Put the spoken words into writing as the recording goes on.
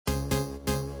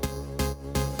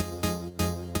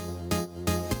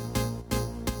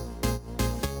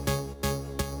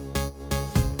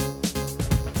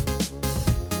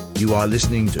You are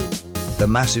listening to the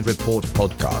Massive Report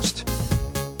podcast.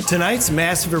 Tonight's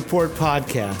Massive Report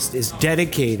podcast is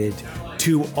dedicated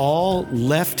to all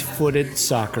left-footed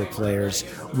soccer players.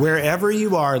 Wherever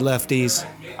you are, lefties,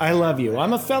 I love you.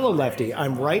 I'm a fellow lefty.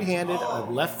 I'm right-handed,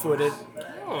 I'm left-footed.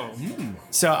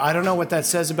 So I don't know what that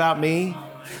says about me,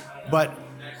 but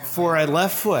for a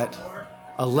left foot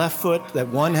that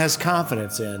one has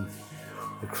confidence in,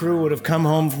 the Crew would have come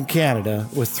home from Canada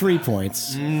with 3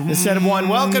 points instead of 1.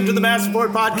 Welcome to the Massive Report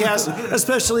podcast,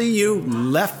 especially you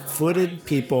left-footed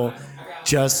people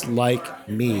just like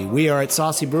me. We are at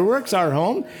Saucy Brewworks, our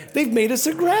home. They've made us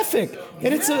a graphic,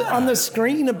 and it's on the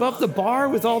screen above the bar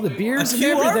with all the beers and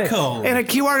everything. Code. And a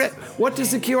QR code. What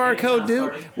does the QR code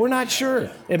do? We're not sure.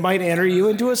 It might enter you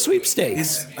into a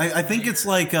sweepstakes. I think it's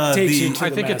like I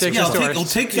think it takes it'll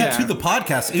take you to the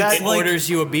podcast. It orders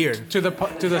you a beer to the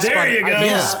There you go.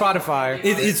 Spotify.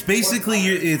 It's basically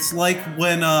it's like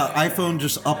when iPhone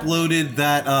just uploaded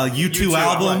that U2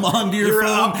 album onto your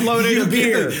phone. Uploaded a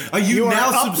beer. You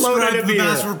now uploaded subscribe a to the beer.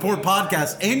 Massive Report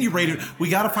podcast, and you rate it. We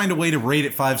got to find a way to rate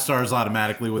it 5 stars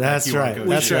automatically with That's that QR right. code.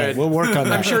 That's right. We'll work on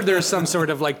that. I'm sure there's some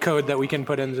sort of like code that we can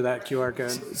put into that QR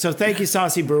code. So thank you,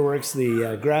 Saucy Brewworks.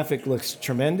 The graphic looks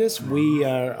tremendous. We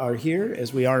are here,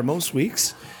 as we are most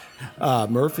weeks.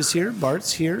 Murph is here.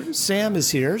 Bart's here. Sam is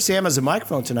here. Sam has a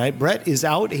microphone tonight. Brett is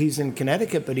out. He's in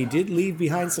Connecticut, but he did leave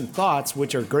behind some thoughts,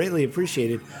 which are greatly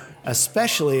appreciated,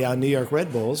 especially on New York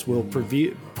Red Bulls. We'll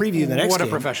preview the next What a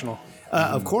game. professional.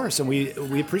 Of course, and we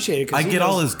appreciate it. I get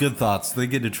all his good thoughts. They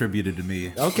get attributed to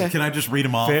me. Okay. Can I just read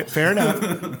them all? Fair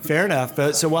enough. Fair enough.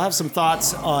 But, so we'll have some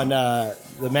thoughts on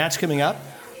the match coming up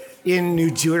in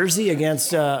New Jersey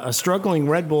against a struggling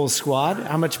Red Bulls squad.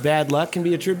 How much bad luck can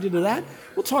be attributed to that?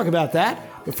 We'll talk about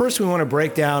that. But first, we want to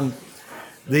break down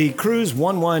the Crew's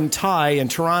 1-1 tie in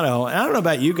Toronto. And I don't know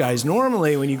about you guys.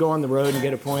 Normally, when you go on the road and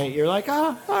get a point, you're like,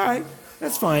 all right,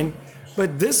 that's fine.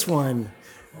 But this one,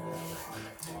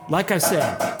 like I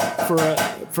said,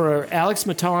 for Alex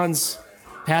Maton's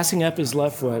passing up his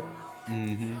left foot,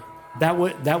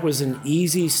 that was an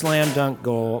easy slam dunk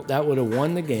goal. That would have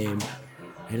won the game.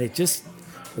 And it just,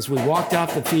 as we walked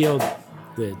off the field,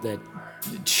 that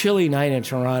chilly night in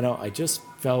Toronto, I just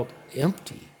felt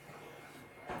empty.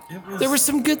 There were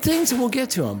some good things, and we'll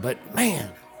get to them. But, man,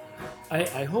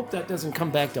 I hope that doesn't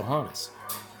come back to haunt us.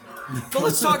 But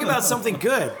let's talk about something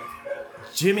good.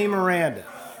 Jimmy Miranda.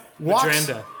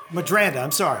 Madranda,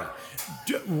 I'm sorry.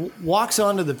 Walks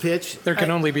onto the pitch. There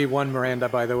can only be one Miranda,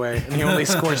 by the way, and he only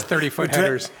scores 30-foot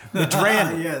headers.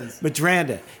 Madranda. Yes.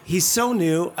 Madranda. He's so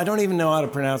new, I don't even know how to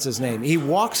pronounce his name. He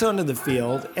walks onto the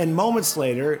field, and moments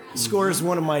later, scores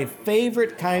one of my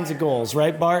favorite kinds of goals.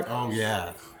 Right, Bart? Oh,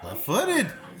 yeah. Left-footed.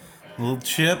 Little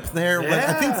chip there.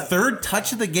 Yeah. I think third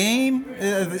touch of the game.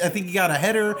 I think he got a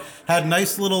header, had a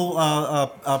nice little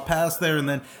pass there, and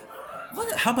then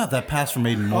how about that pass from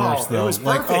Aiden Morris, though? It was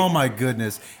perfect. Oh my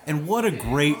goodness! And what a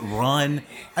great run!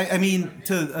 I mean,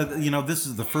 this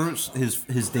is the first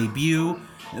his debut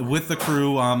with the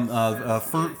Crew,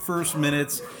 first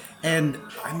minutes, and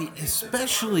I mean,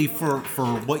 especially for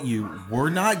what you were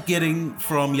not getting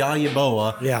from Yaya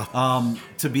Boa,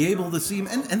 to be able to see him,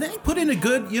 and then he put in a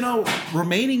good,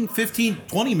 remaining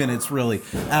 15-20 minutes really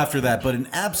after that, but an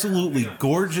absolutely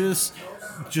gorgeous.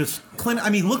 Just clean. I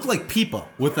mean, looked like Pipa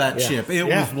with that chip. It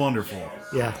was wonderful.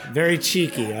 Yeah, very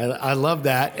cheeky. I love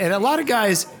that. And a lot of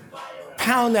guys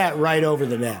pound that right over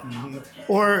the net.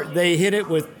 Or they hit it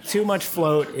with too much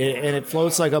float, and it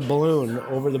floats like a balloon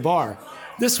over the bar.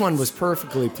 This one was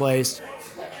perfectly placed.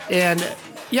 And,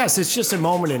 yes, it's just a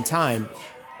moment in time.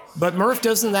 But, Murph,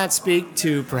 doesn't that speak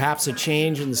to perhaps a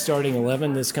change in the starting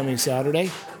 11 this coming Saturday?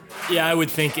 Yeah, I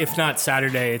would think if not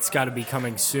Saturday, it's got to be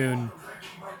coming soon.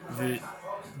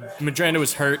 Madranda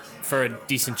was hurt for a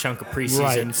decent chunk of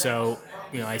preseason, so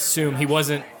I assume he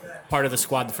wasn't part of the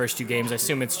squad the first 2 games. I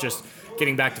assume it's just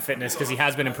getting back to fitness because he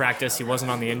has been in practice. He wasn't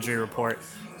on the injury report,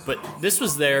 but this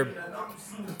was their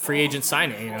free agent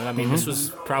signing. This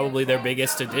was probably their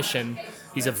biggest addition.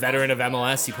 He's a veteran of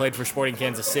MLS. He played for Sporting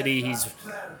Kansas City. He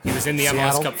was in the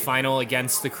MLS Cup final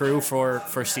against the Crew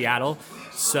for Seattle.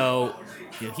 So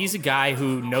he's a guy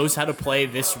who knows how to play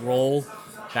this role.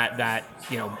 That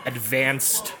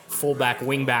advanced fullback,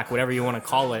 wingback, whatever you want to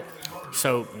call it.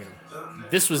 So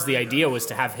this was the idea, was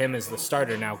to have him as the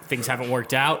starter. Now things haven't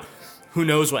worked out. Who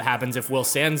knows what happens if Will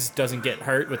Sands doesn't get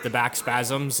hurt with the back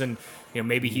spasms, and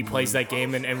maybe he plays that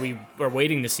game, and we are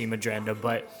waiting to see Madranda.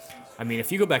 But I mean, if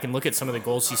you go back and look at some of the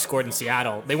goals he scored in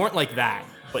Seattle, they weren't like that.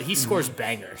 But he scores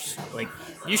bangers. Like,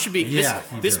 you should be.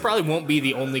 This probably won't be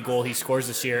the only goal he scores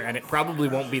this year, and it probably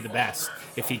won't be the best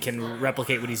if he can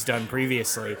replicate what he's done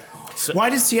previously. So, why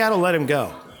did Seattle let him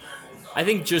go? I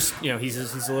think just,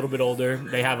 he's a little bit older.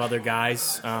 They have other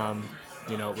guys.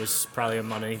 It was probably a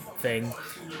money thing.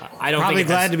 I don't Probably think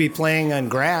glad to be playing on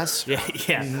grass. Yeah.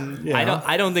 Yeah.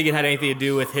 I don't think it had anything to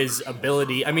do with his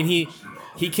ability. I mean,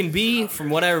 he can be, from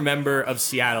what I remember of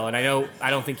Seattle, and I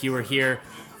don't think you were here,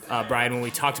 Brian, when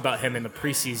we talked about him in the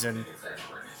preseason.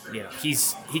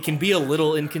 He can be a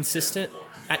little inconsistent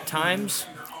at times,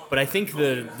 but I think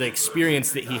the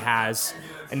experience that he has,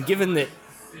 and given that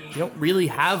you don't really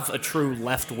have a true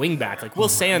left wing back, like Will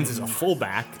Sands is a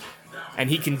fullback, and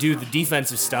he can do the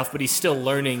defensive stuff, but he's still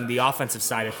learning the offensive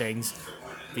side of things.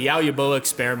 The Yao Yeboah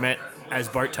experiment, as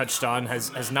Bart touched on,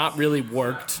 has not really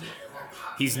worked.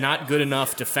 He's not good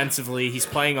enough defensively. He's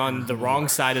playing on the wrong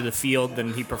side of the field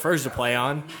than he prefers to play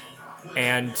on.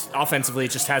 And offensively,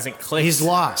 it just hasn't clicked. He's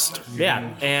lost.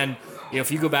 Yeah, and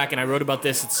if you go back, and I wrote about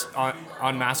this, it's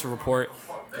on Massive Report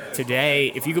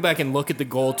today. If you go back and look at the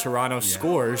goal Toronto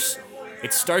scores,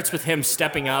 it starts with him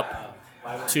stepping up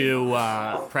to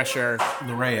pressure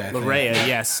Larea,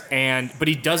 yes, but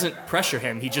he doesn't pressure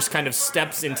him. He just kind of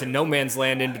steps into no man's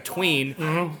land in between.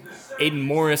 Aiden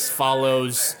Morris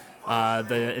follows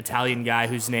the Italian guy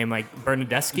whose name,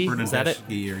 Bernardeschi, is that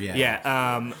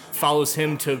it? Follows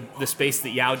him to the space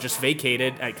that Yao just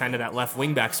vacated at kind of that left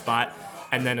wingback spot,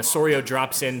 and then Osorio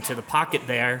drops into the pocket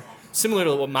there, similar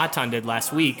to what Matan did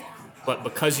last week, but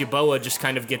because Yeboah just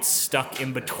kind of gets stuck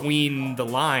in between the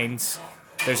lines,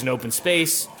 there's an open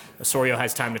space. Osorio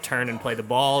has time to turn and play the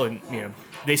ball, and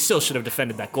they still should have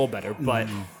defended that goal better. But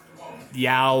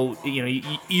Yao, you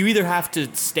either have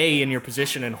to stay in your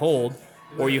position and hold,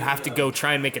 or you have to go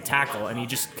try and make a tackle, and he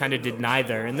just kind of did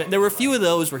neither. And there were a few of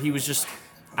those where he was just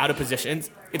out of position.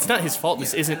 It's not his fault.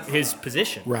 This isn't his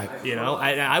position. Right.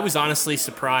 I was honestly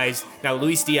surprised. Now,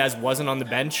 Luis Diaz wasn't on the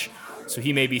bench, so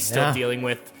he may be still dealing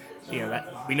with.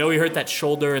 That we know he hurt that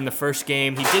shoulder in the first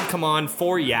game. He did come on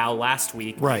for Yao last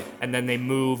week. Right. And then they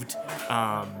moved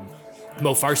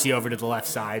Mo Farsi over to the left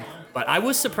side. But I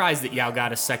was surprised that Yao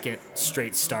got a second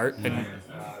straight start. And,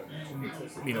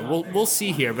 we'll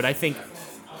see here. But I think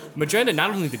Madrenda, not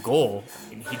only the goal,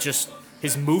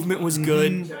 his movement was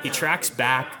good. He tracks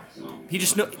back. He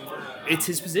just it's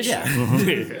his position.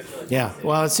 Yeah. Yeah.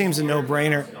 Well, it seems a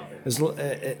no-brainer as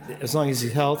long as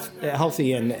he's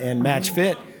healthy and match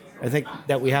fit. I think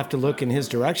that we have to look in his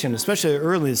direction, especially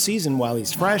early in the season while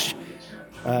he's fresh,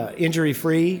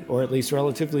 injury-free, or at least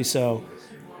relatively so,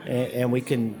 and we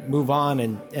can move on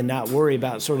and not worry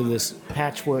about sort of this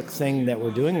patchwork thing that we're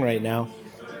doing right now.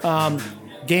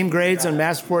 Game grades on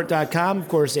Massport.com. Of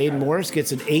course, Aiden Morris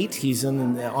gets an 8. He's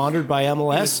honored by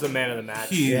MLS. He's the man of the match.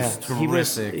 He's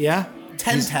terrific.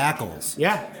 10 tackles.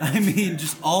 Yeah. I mean,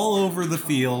 just all over the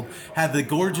field. Had the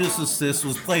gorgeous assists,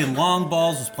 was playing long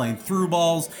balls, was playing through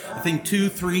balls. I think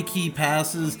 2-3 key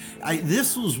passes.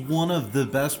 This was one of the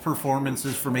best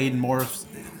performances from Aiden Morris,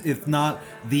 if not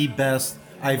the best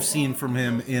I've seen from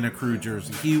him in a Crew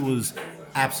jersey. He was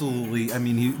absolutely,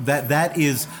 that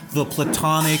is the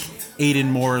platonic Aiden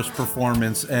Morris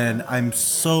performance, and I'm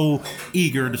so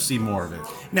eager to see more of it.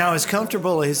 Now, as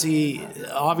comfortable as he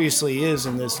obviously is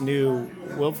in this new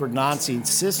Wilfred Nancy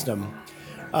system,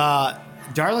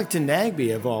 Darlington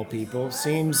Nagbe, of all people,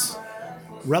 seems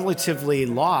relatively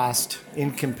lost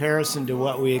in comparison to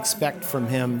what we expect from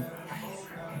him.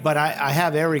 But I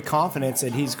have every confidence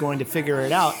that he's going to figure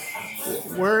it out.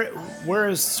 Where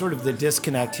is sort of the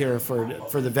disconnect here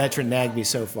for the veteran Nagbe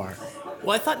so far?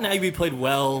 Well, I thought Nagbe played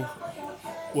well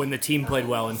when the team played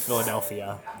well in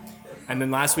Philadelphia. And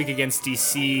then last week against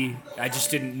DC, I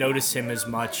just didn't notice him as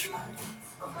much.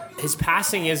 His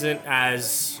passing isn't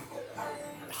as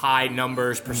high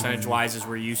numbers percentage-wise as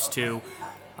we're used to.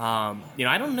 I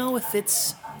don't know if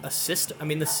it's a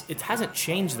system. It hasn't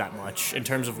changed that much in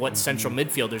terms of what central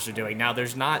midfielders are doing. Now,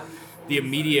 there's not the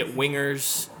immediate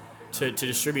wingers to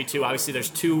distribute to. Obviously, there's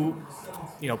two,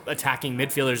 attacking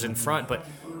midfielders in front, but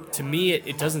to me,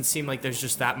 it doesn't seem like there's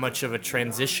just that much of a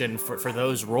transition for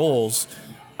those roles.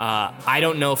 I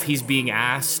don't know if he's being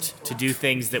asked to do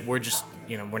things that we're just,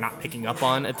 we're not picking up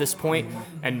on at this point,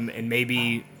 and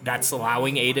maybe that's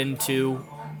allowing Aiden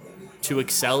to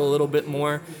excel a little bit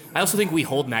more. I also think we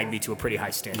hold Nagbe to a pretty high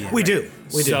standard. Yeah. We do.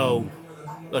 So,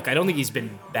 look, I don't think he's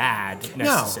been bad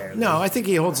necessarily. No, I think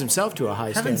he holds himself to a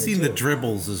high standard. I haven't seen the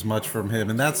dribbles as much from him,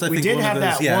 and that's we did one have of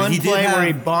those. That one play where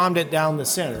he bombed it down the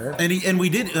center, and we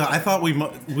did. I thought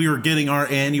we were getting our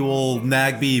annual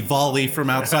Nagbe volley from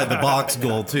outside the box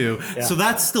goal too. Yeah. So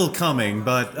that's still coming,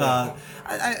 but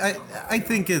I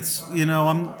think it's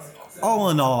I'm.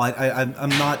 All in all, I'm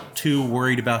not too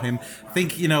worried about him. I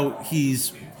think,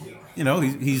 he's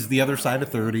he's the other side of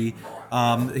 30.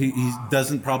 He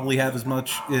doesn't probably have as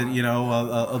much,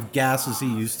 of gas as he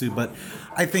used to. But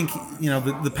I think,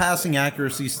 the passing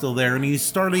accuracy is still there. And he's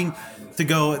starting to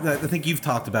go, I think you've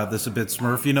talked about this a bit,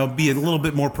 Smurf, be a little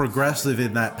bit more progressive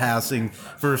in that passing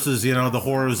versus, the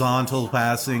horizontal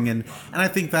passing. And I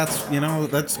think that's going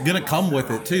to come with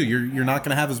it, too. You're not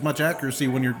going to have as much accuracy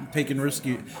when you're taking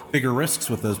bigger risks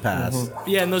with those passes. Mm-hmm.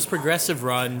 Yeah, and those progressive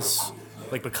runs,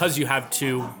 because you have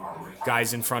two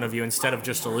guys in front of you instead of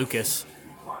just a Lucas,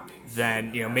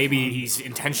 then maybe he's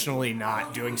intentionally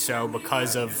not doing so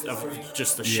because of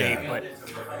just the shape. But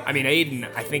I mean, Aiden,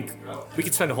 I think we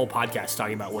could spend a whole podcast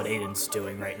talking about what Aiden's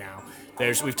doing right now.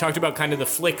 We've talked about kind of the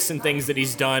flicks and things that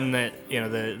he's done, that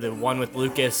the one with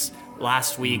Lucas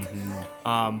last week.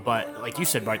 But like you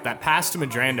said, Bart, that pass to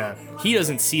Madranda, he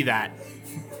doesn't see that.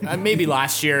 Maybe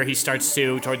last year he starts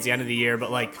to towards the end of the year,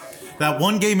 but that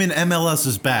one game in MLS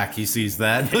is back, he sees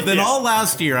that. But then all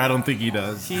last year, I don't think he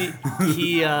does. He's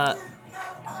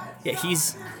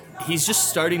just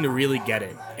starting to really get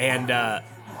it. And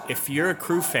if you're a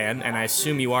Crew fan, and I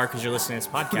assume you are because you're listening to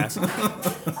this podcast,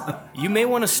 you may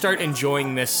want to start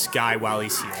enjoying this guy while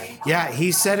he's here. Yeah,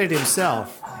 he said it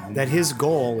himself that his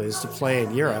goal is to play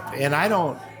in Europe, and I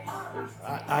don't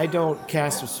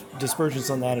cast dispersions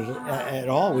on that at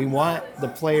all. We want the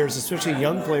players, especially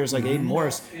young players like Aiden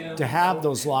Morris, to have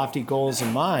those lofty goals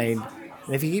in mind.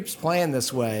 And if he keeps playing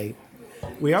this way,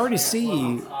 we already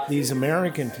see these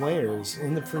American players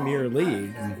in the Premier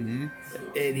League.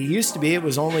 It used to be it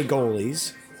was only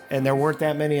goalies, and there weren't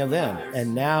that many of them.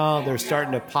 And now they're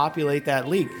starting to populate that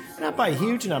league, not by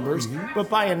huge numbers, but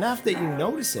by enough that you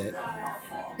notice it.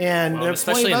 And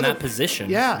especially in that position.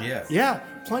 Yeah.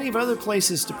 Plenty of other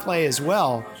places to play as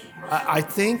well. I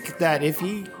think that if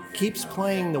he keeps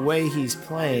playing the way he's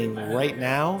playing right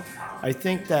now, I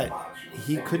think that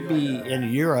he could be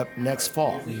in Europe next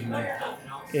fall.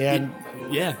 And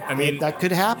I mean, that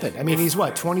could happen. I mean, he's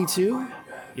what, 22?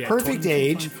 Yeah, Perfect 20,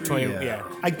 age. 20, yeah.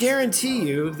 I guarantee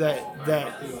you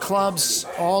that clubs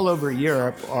all over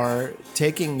Europe are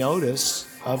taking notice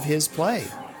of his play.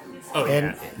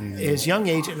 And his young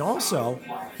age, and also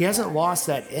he hasn't lost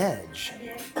that edge.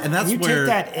 And that's where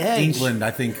England,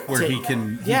 I think, where he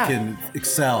can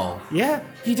excel. Yeah,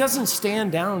 he doesn't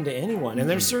stand down to anyone, and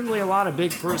there's certainly a lot of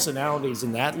big personalities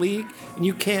in that league, and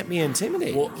you can't be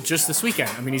intimidated. Well, just this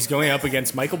weekend, I mean, he's going up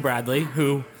against Michael Bradley,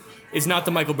 who is not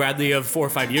the Michael Bradley of 4 or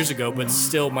 5 years ago, but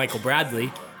still Michael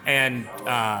Bradley, and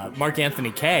Mark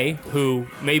Anthony Kaye, who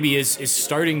maybe is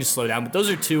starting to slow down. But those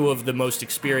are two of the most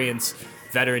experienced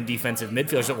veteran defensive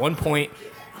midfielders. At one point,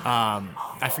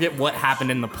 I forget what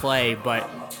happened in the play, but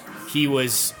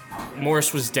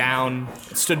Morris was down,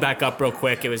 stood back up real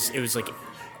quick. It was like,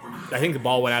 I think the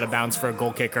ball went out of bounds for a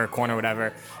goal kick or a corner or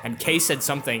whatever. And Kaye said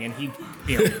something, and he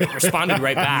responded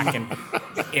right back. And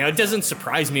it doesn't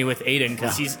surprise me with Aiden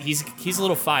because he's a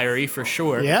little fiery for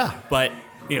sure. Yeah. But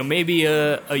maybe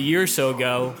a year or so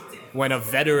ago, when a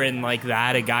veteran like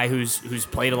that, a guy who's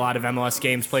played a lot of MLS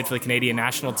games, played for the Canadian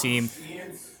national team,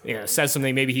 says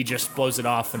something, maybe he just blows it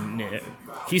off, and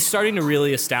he's starting to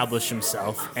really establish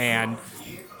himself. And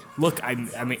look, I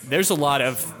mean, there's a lot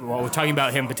of, we're talking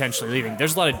about him potentially leaving.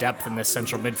 There's a lot of depth in this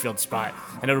central midfield spot,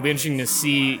 and it'll be interesting to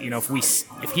see,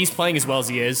 if he's playing as well as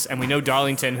he is, and we know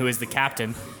Darlington, who is the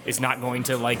captain, is not going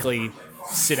to likely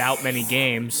sit out many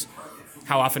games.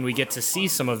 How often we get to see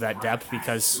some of that depth,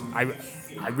 because I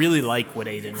really like what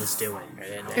Aiden is doing.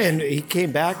 And he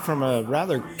came back from a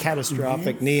rather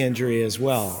catastrophic knee injury as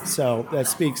well. So that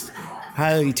speaks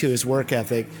highly to his work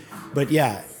ethic. But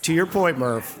yeah, to your point,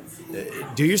 Murph,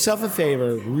 do yourself a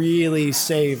favor, really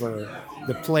savor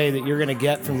the play that you're going to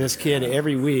get from this kid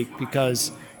every week,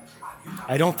 because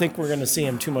I don't think we're going to see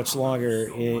him too much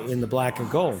longer in the black and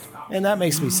gold. And that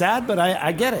makes me sad, but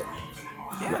I get it.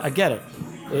 I get it.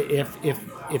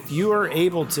 If you are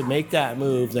able to make that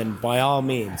move, then by all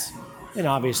means. And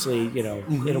obviously,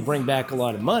 it'll bring back a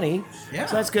lot of money. Yeah.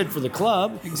 So that's good for the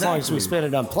club, as long as we spend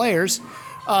it on players.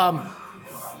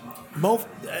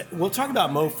 We'll talk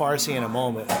about Mo Farsi in a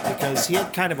moment, because he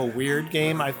had kind of a weird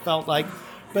game, I felt like.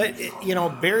 But,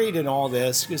 buried in all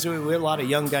this, because we had a lot of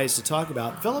young guys to talk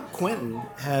about, Philip Quinton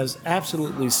has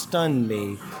absolutely stunned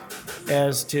me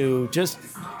as to just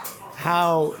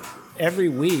how every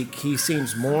week he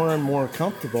seems more and more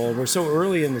comfortable. We're so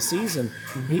early in the season,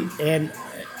 and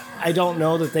I don't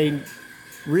know that they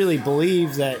really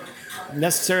believe that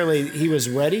necessarily he was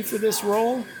ready for this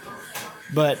role,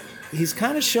 but he's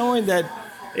kind of showing that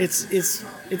it's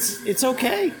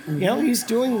okay. He's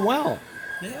doing well.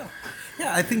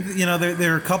 Yeah, I think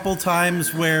there are a couple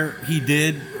times where he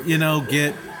did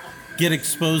get get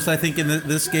exposed, I think, in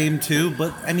this game too.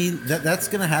 But I mean, that's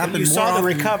going to happen. You more saw the often.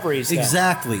 recoveries, though.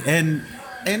 Exactly, and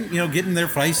getting there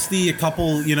feisty,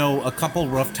 a couple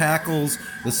rough tackles,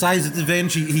 the size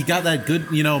advantage. He got that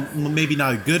good, maybe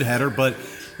not a good header, but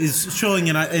is showing,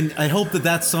 and I hope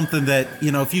that's something that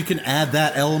if you can add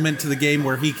that element to the game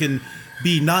where he can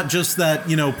be not just that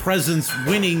presence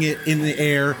winning it in the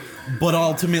air, but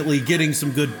ultimately getting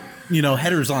some good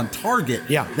headers on target.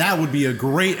 Yeah, that would be a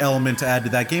great element to add to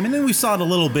that game. And then we saw it a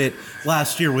little bit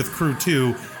last year with Crew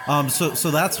 2.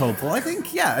 So that's hopeful. I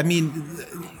think,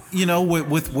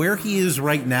 with where he is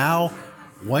right now,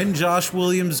 when Josh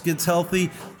Williams gets healthy,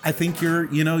 I think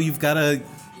you've got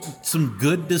some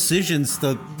good decisions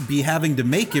to be having to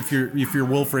make if you're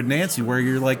Wilfred Nancy, where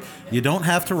you're like, you don't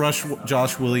have to rush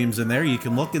Josh Williams in there. You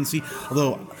can look and see.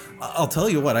 Although I'll tell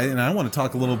you what, I want to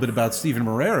talk a little bit about Steven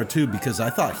Moreira too, because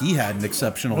I thought he had an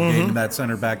exceptional game in that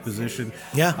center back position.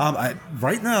 Yeah.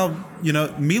 Right now,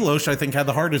 Milos, I think, had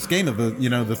the hardest game of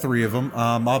the three of them.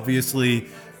 Obviously,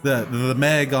 the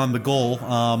Meg on the goal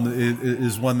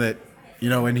is one that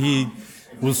and he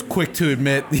was quick to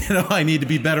admit, I need to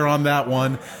be better on that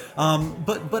one.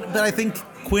 But I think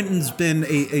Quinton's been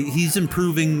he's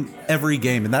improving every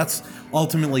game, and that's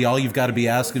ultimately all you've got to be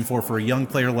asking for a young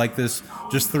player like this,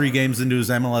 just 3 games into his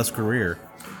MLS career.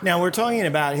 Now, we're talking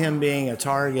about him being a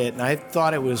target, and I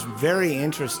thought it was very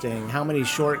interesting how many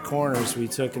short corners we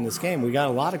took in this game. We got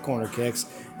a lot of corner kicks,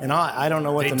 and I don't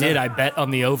know what they did. I bet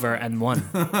on the over and won.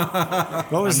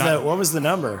 What was the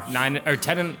number? 9 or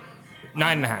 10 and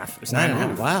 9.5. It was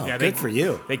 9.5. Wow, yeah, good for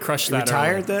you. They crushed you that.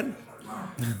 Retired then?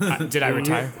 Did I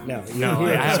retire? No,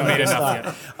 I haven't made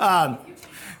enough yet.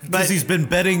 Because he's been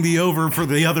betting the over for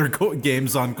the other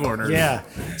games on corners. Yeah.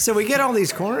 So we get all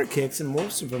these corner kicks, and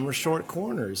most of them are short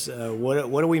corners.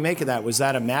 What do we make of that? Was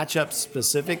that a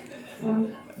matchup-specific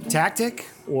tactic,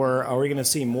 or are we going to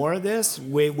see more of this?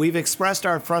 We've expressed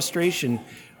our frustration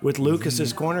with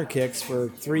Lucas's corner kicks for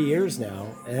 3 years now,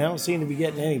 and they don't seem to be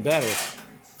getting any better.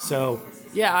 So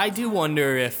yeah, I do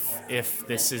wonder if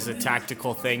this is a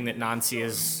tactical thing that Nancy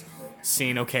has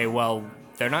seen. Okay, well,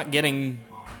 we're not getting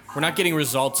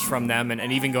results from them,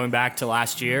 and even going back to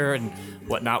last year and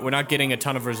whatnot, we're not getting a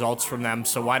ton of results from them,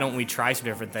 so why don't we try some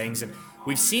different things? And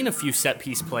we've seen a few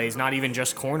set-piece plays, not even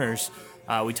just corners.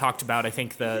 We talked about, I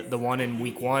think, the one in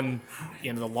week 1,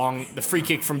 the free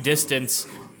kick from distance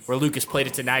where Lucas played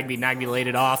it to Nagbe. Nagbe laid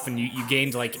it off, and you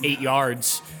gained like 8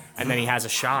 yards, and then he has a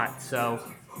shot. So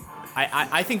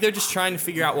I think they're just trying to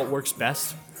figure out what works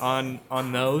best on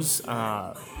those.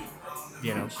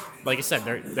 Like I said,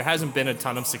 there hasn't been a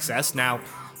ton of success. Now,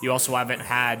 you also haven't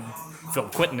had Phil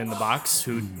Quinton in the box,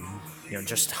 who,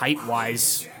 just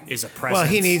height-wise is a presence. Well,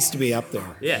 he needs to be up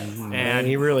there. Yeah. And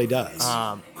he really does.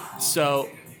 So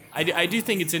I do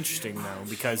think it's interesting, though,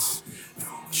 because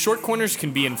short corners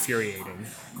can be infuriating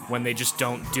when they just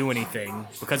don't do anything,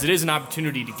 because it is an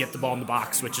opportunity to get the ball in the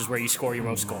box, which is where you score your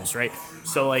most goals, right?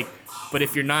 So, but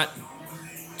if you're not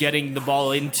getting the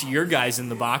ball into your guys in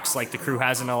the box, like the Crew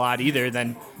hasn't a lot either,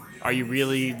 then are you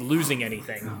really losing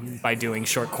anything by doing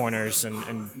short corners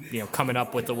and coming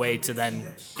up with a way to then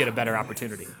get a better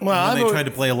opportunity? Well, they tried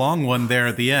to play a long one there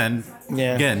at the end.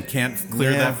 Yeah. Again, can't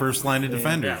clear that first line of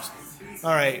defenders. Yeah.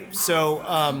 All right,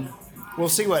 so we'll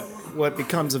see what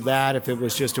becomes of that, if it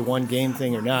was just a one-game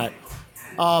thing or not.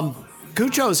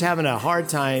 Cucho's having a hard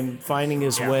time finding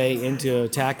his way into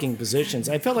attacking positions.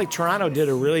 I felt like Toronto did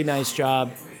a really nice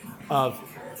job of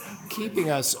keeping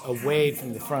us away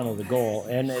from the front of the goal.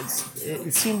 And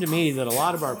it seemed to me that a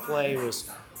lot of our play was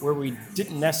where we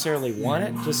didn't necessarily want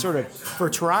it. Just sort of, for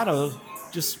Toronto,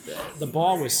 just the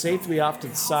ball was safely off to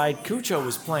the side. Cucho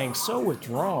was playing so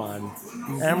withdrawn.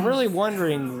 And I'm really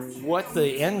wondering what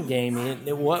the end game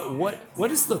is.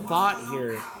 What is the thought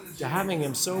here to having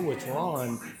him so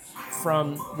withdrawn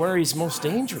from where he's most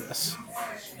dangerous?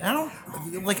 I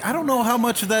don't know how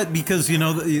much of that, because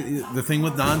the thing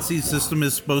with Nancy's system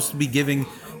is supposed to be giving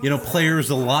players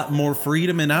a lot more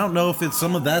freedom, and I don't know if it's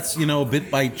some of that's a bit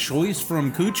by choice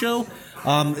from Cucho.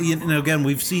 Again,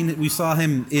 we saw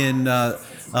him in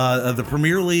the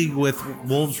Premier League with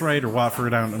Wolves, right, or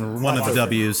Watford, I don't know, one of the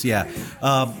W's, yeah.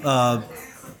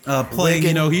 Playing,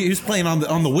 he was playing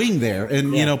on the wing there,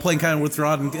 and playing kind of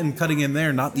withdrawn and cutting in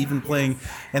there, not even playing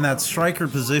in that striker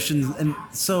position. And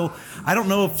so I don't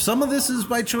know if some of this is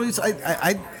by choice.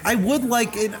 I would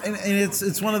like it, and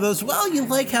it's one of those. Well, you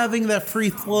like having that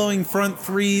free flowing front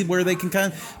three where they can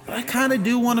but I kind of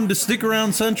do want them to stick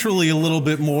around centrally a little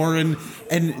bit more and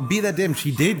be that damage.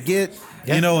 He did get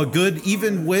a good,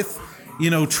 even with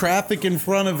traffic in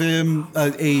front of him,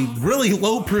 a really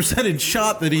low percentage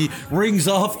shot that he rings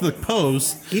off the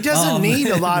post. He doesn't need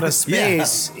a lot of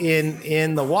space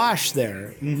in the wash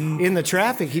there. In the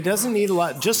traffic, he doesn't need a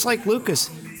lot. Just like Lucas,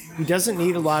 he doesn't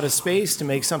need a lot of space to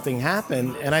make something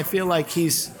happen. And I feel like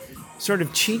he's sort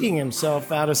of cheating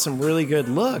himself out of some really good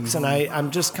looks. And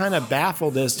I'm just kind of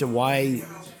baffled as to why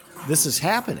this is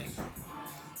happening.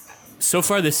 So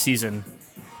far this season,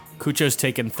 Cucho's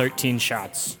taken 13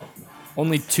 shots.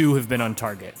 Only 2 have been on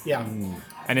target. Yeah.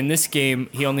 And in this game,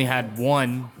 he only had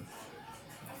 1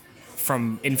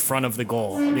 from in front of the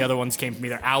goal. The other ones came from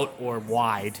either out or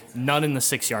wide, none in the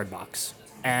 6-yard box.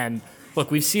 And look,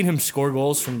 we've seen him score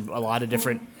goals from a lot of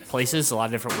different places, a lot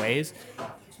of different ways.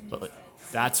 But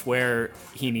that's where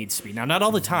he needs to be. Now, not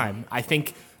all the time. I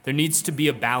think there needs to be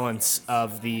a balance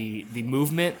of the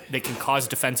movement that can cause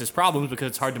defenses problems because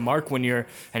it's hard to mark when you're,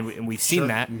 and we've seen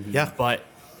that. Yeah. But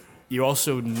you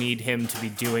also need him to be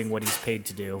doing what he's paid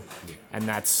to do, and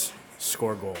that's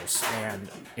score goals. And,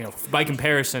 by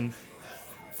comparison,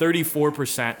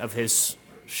 34% of his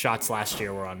shots last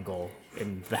year were on goal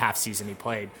in the half season he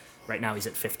played. Right now he's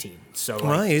at 15. So,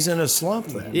 Well, he's in a slump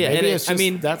then. Yeah, Maybe and it's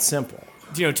just that's simple.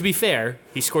 to be fair,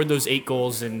 he scored those 8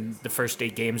 goals in the first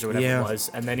 8 games or whatever it was,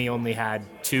 and then he only had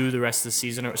 2 the rest of the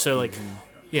season. So,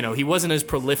 he wasn't as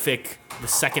prolific the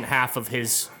second half of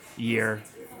his year,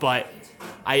 but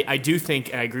I do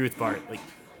think, and I agree with Bart,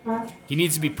 he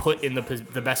needs to be put in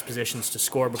the best positions to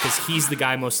score because he's the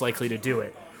guy most likely to do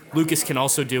it. Lucas can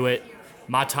also do it.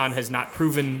 Matan has not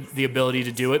proven the ability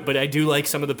to do it, but I do like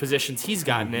some of the positions he's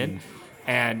gotten in.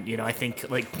 And, I think,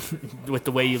 with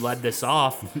the way you led this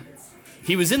off,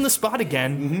 he was in the spot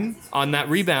again on that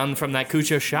rebound from that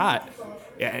Cucho shot.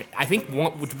 Yeah, I think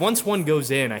once one goes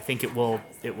in, I think it will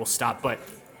stop. But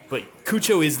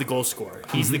Cucho is the goal scorer.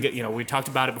 He's the we talked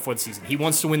about it before the season. He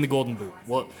wants to win the Golden Boot.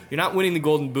 Well, you're not winning the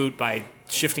Golden Boot by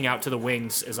shifting out to the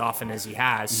wings as often as he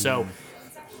has. So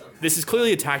this is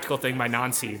clearly a tactical thing by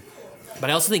Nancy. But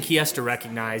I also think he has to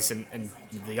recognize, and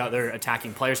the other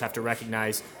attacking players have to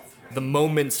recognize, the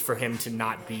moments for him to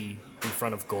not be in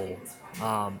front of goal.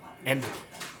 And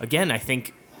again, I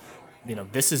think,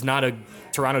 this is not a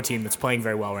Toronto team that's playing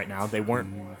very well right now. They weren't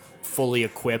fully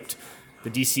equipped. The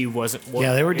DC wasn't.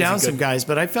 They were down some guys,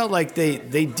 but I felt like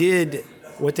they did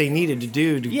what they needed to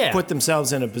do to put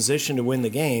themselves in a position to win the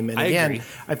game. And again,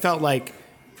 I felt like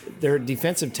their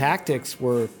defensive tactics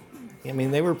were,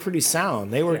 they were pretty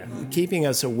sound. They were keeping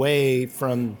us away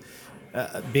from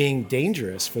being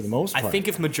dangerous for the most part. I think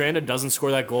if Madranda doesn't score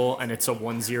that goal and it's a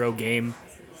 1-0 game,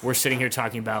 we're sitting here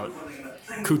talking about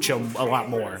Cucho a lot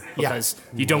more because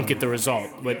you don't get the result.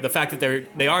 But the fact that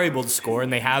they are able to score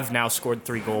and they have now scored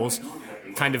 3 goals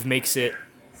kind of makes it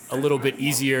a little bit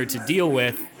easier to deal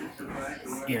with.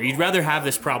 You'd rather have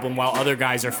this problem while other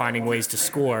guys are finding ways to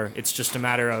score. It's just a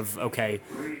matter of, okay,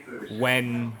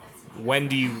 when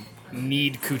do you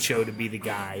need Cucho to be the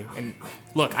guy? And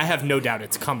look, I have no doubt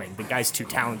it's coming. The guy's too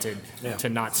talented to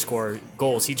not score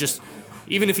goals. He just,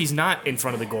 even if he's not in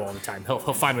front of the goal all the time, he'll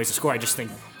find ways to score. I just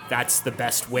think that's the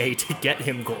best way to get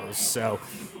him goals. So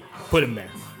put him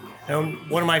there.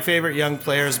 One of my favorite young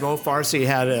players, Mo Farsi,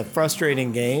 had a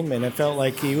frustrating game, and it felt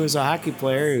like he was a hockey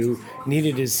player who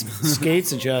needed his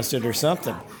skates adjusted or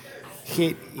something.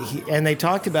 And they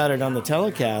talked about it on the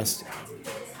telecast.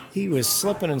 He was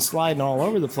slipping and sliding all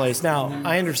over the place. Now,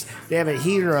 I understand they have a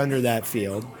heater under that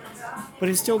field, but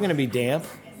it's still going to be damp.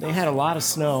 They had a lot of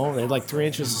snow. They had like 3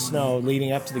 inches of snow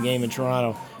leading up to the game in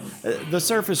Toronto. The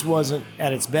surface wasn't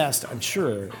at its best, I'm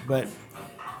sure, but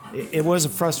it was a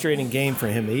frustrating game for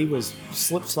him. He was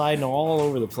slip-sliding all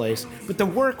over the place, but the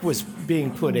work was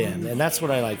being put in, and that's what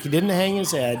I like. He didn't hang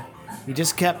his head. He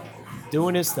just kept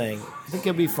doing his thing. I think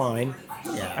he'll be fine.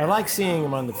 Yeah, I like seeing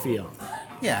him on the field.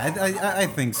 Yeah, I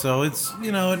think so. It's,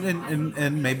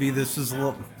 and maybe this is a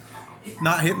little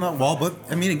not hitting that wall, but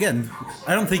again,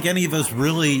 I don't think any of us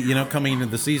really, coming into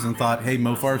the season thought, hey,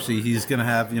 Mo Farsi, he's going to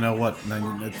have,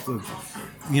 the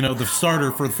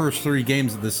starter for the first 3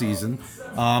 games of the season.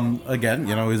 Again,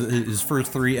 his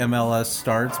first 3 MLS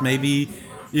starts, maybe,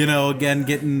 again,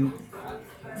 getting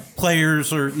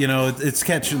players or, it's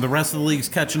catching, the rest of the league's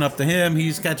catching up to him.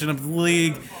 He's catching up to the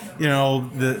league.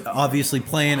 Obviously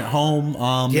playing at home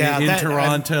in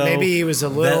Toronto. Maybe he was a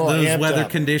little those weather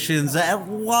up. Conditions, a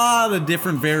lot of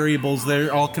different variables.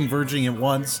 They're all converging at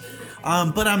once.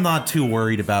 But I'm not too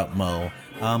worried about Mo.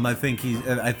 I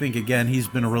think again he's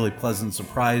been a really pleasant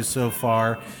surprise so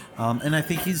far, and I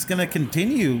think he's going to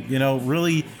continue.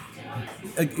 Really,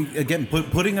 again,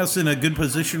 putting us in a good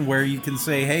position where you can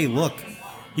say, hey, look.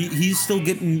 He's still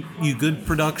getting you good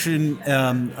production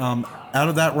out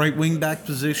of that right wing back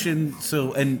position.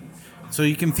 So, and So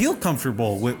you can feel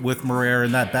comfortable with Moreira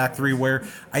in that back three, where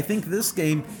I think this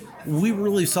game we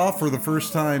really saw for the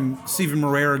first time Steven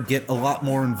Moreira get a lot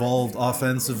more involved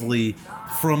offensively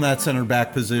from that center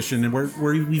back position, and where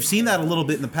we've seen that a little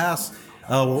bit in the past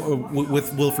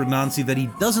with Wilfried Nancy, that he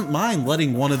doesn't mind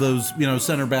letting one of those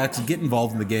center backs get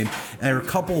involved in the game. And there are a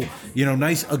couple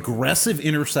nice aggressive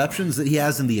interceptions that he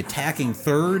has in the attacking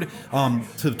third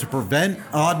to prevent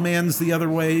odd mans the other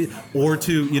way, or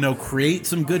to create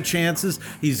some good chances.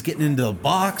 He's getting into the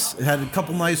box, had a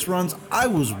couple nice runs. I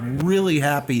was really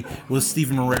happy with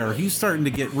Steven Moreira. He's starting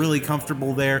to get really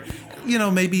comfortable there.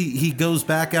 Maybe he goes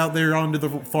back out there onto the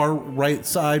far right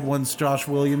side once Josh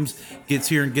Williams gets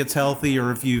here and gets healthy,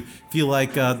 or if you feel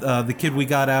like the kid we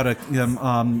got out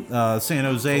of San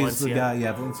Jose is the guy,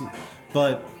 Valencia.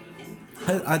 But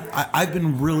I've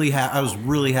been I was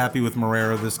really happy with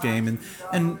Moreira this game,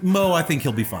 and Mo, I think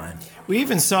he'll be fine. We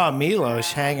even saw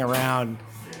Milos hang around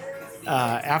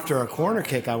after a corner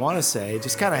kick, I want to say,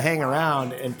 just kind of hang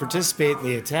around and participate in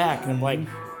the attack. And I'm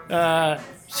like,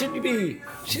 shouldn't you be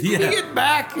getting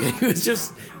back?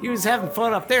 He was having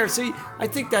fun up there. So I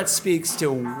think that speaks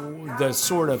to the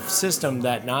sort of system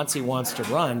that Nancy wants to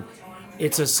run.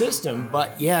 It's a system,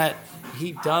 but yet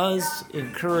he does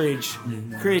encourage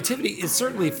creativity. It's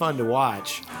certainly fun to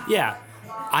watch. Yeah.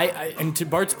 And to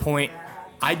Bart's point,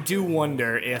 I do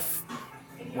wonder if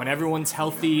when everyone's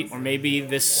healthy, or maybe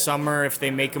this summer if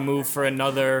they make a move for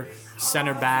another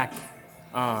center back,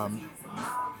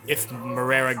 if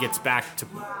Moreira gets back to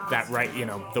that right,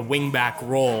 the wing back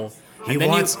role. He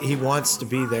wants to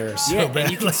be there so bad.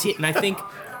 And you can see it. And I think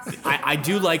I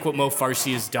do like what Mo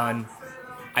Farsi has done.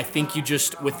 I think you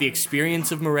just, with the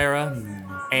experience of Moreira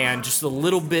and just a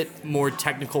little bit more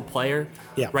technical player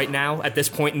right now at this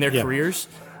point in their careers,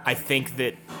 I think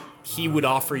that he would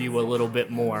offer you a little bit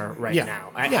more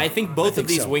now. I think both of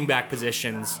these wingback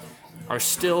positions are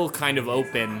still kind of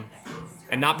open,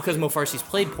 and not because Mo Farsi's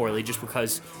played poorly, just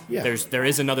because there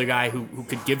is another guy who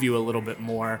could give you a little bit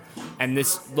more. And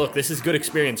this is good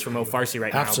experience for Mo Farsi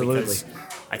right now. Because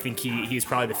I think he's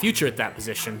probably the future at that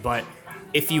position. But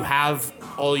if you have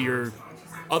all your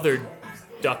other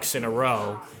ducks in a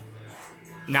row,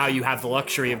 now you have the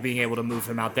luxury of being able to move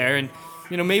him out there. And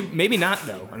maybe not,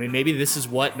 though. I mean, maybe this is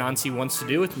what Nancy wants to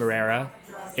do with Moreira,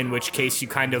 in which case you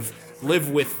kind of live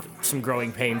with some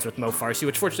growing pains with Mo Farsi,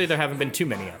 which fortunately there haven't been too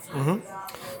many of.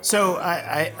 Mm-hmm. So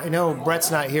I know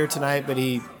Brett's not here tonight, but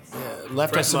he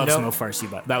left us some notes. Mo Farsi,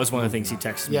 but that was one of the things he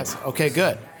texted me. Yes. Okay,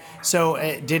 good. So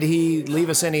did he leave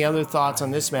us any other thoughts on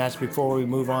this match before we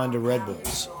move on to Red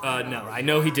Bulls? No. I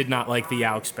know he did not like the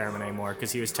Yao experiment anymore,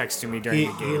 because he was texting me during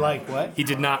the game. He liked what? He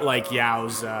did not like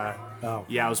Yao's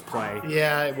play.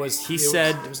 Yeah, it was. He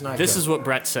said, it was not this good. is what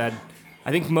Brett said.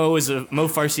 I think Mo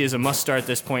Farsi is a must start at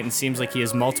this point, and seems like he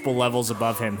has multiple levels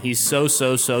above him. He's so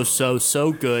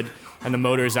good, and the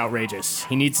motor is outrageous.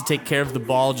 He needs to take care of the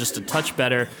ball just a touch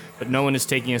better, but no one is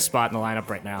taking his spot in the lineup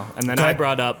right now. And then I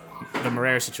brought up the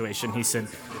Moreira situation. He said,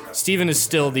 Steven is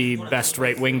still the best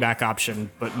right wing-back option,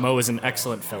 but Mo is an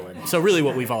excellent fill-in. So really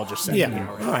what we've all just said. Yeah,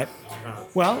 all right.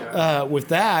 Well, with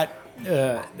that,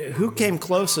 who came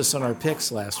closest on our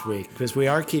picks last week? Because we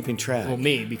are keeping track. Well,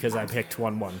 me, because I picked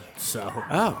 1-1. So.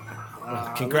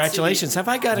 Oh. Congratulations. Have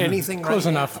I got anything close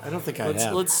right? enough? I don't think I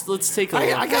have. Let's take a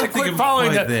look. I got to quit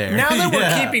following quite there. Now that we're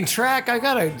Yeah. keeping track, I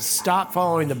got to stop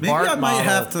following the Maybe Bart I might model.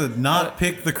 have to not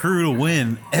pick the crew to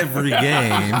win every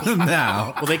game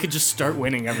now. Well, they could just start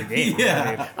winning every game.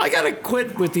 Yeah. I got to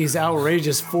quit with these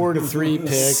outrageous 4-3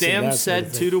 picks. Sam said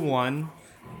 2-1.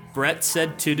 Brett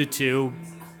said 2-2.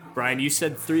 Brian, you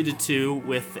said 3-2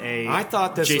 with a I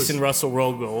thought this Jason was- Russell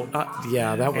roll goal.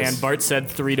 Yeah, that was. And Bart said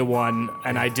 3-1,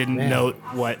 and I didn't note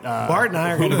what. Bart and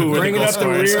I are going to who were bring it goal up the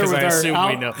scorers, rear 'cause with I assume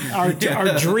we know.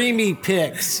 our dreamy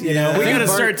picks. We got to Bart-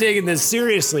 start taking this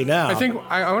seriously now. I think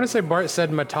I want to say Bart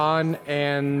said Matan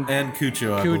and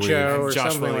Cucho, I believe. Cucho or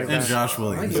Josh something Williams. like And that. Josh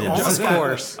Williams. Yeah. Of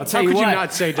course. I'll tell How you could what, you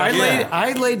not say Josh?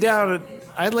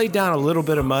 I laid down a little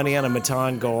bit of money on a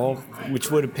Matan goal,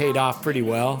 which would have paid off pretty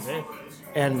well.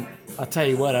 And I'll tell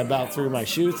you what, I about threw my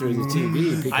shoe through the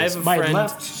TV because I have a my friend-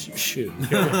 left shoe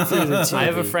through the TV. I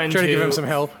have a friend Try to who give him some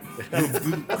help.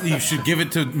 You should give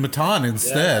it to Matan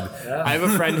instead. I have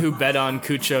a friend who bet on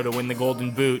Cucho to win the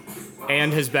Golden Boot,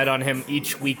 and has bet on him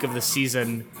each week of the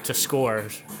season to score,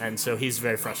 and so he's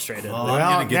very frustrated. Well,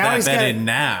 I'm going to get that bet in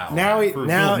now. For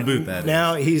Golden Boot, that is.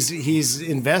 Now he's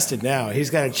invested. Now he's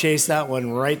got to chase that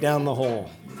one right down the hole,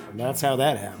 and that's how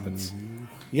that happens.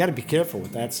 You got to be careful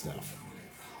with that stuff.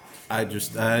 I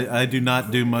do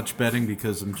not do much betting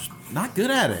because I'm just not good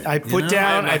at it. I put you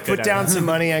know? down some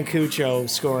money on Cucho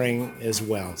scoring as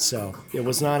well, so it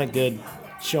was not a good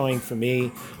showing for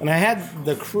me. And I had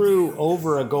the Crew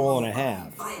over a goal and a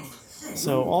half.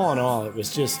 So all in all, it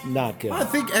was just not good. I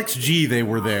think XG they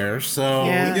were there, so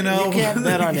Yeah, you know you can't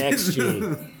bet on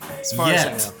XG. As far as I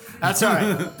know. That's all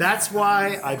right. That's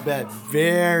why I bet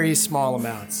very small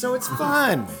amounts. So it's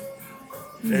fun.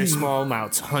 Very small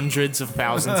amounts, hundreds of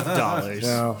thousands of dollars.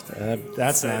 No,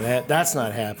 that's not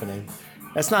happening.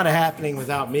 That's not happening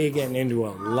without me getting into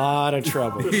a lot of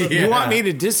trouble. You want me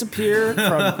to disappear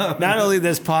from not only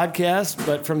this podcast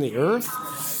but from the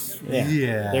earth?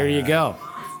 Yeah. There you go.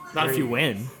 Not if you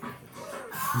win.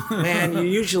 Man, you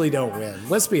usually don't win.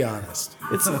 Let's be honest.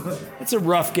 It's a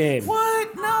rough game.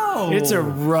 What? No. It's a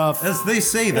rough. As they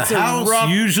say, the It's a house rough-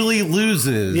 usually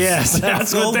loses. Yes,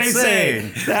 that's what old they say.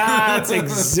 saying. That's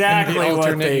exactly what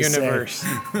Alternate they universe.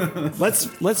 say.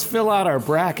 Let's fill out our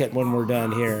bracket when we're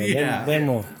done here. And Yeah.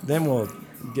 Then we'll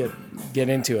get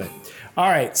into it. All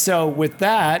right. So with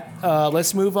that,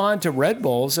 let's move on to Red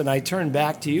Bulls, and I turn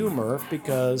back to you, Murph,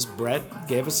 because Brett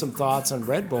gave us some thoughts on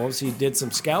Red Bulls. He did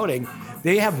some scouting.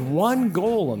 They have 1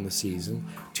 goal in the season,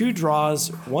 2 draws,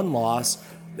 1 loss.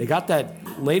 They got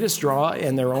that latest draw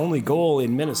and their only goal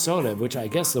in Minnesota, which I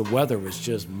guess the weather was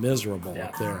just miserable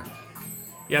up there.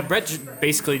 Yeah, Brett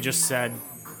basically just said,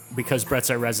 because Brett's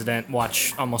our resident,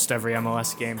 watch almost every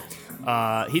MLS game.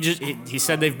 He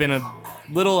said they've been a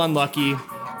little unlucky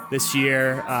this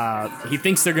year. He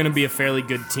thinks they're going to be a fairly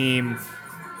good team,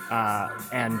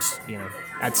 and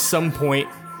at some point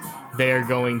they're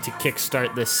going to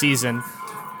kickstart this season.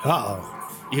 Uh-oh.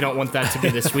 You don't want that to be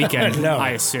this weekend, No.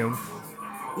 I assume.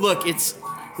 Look,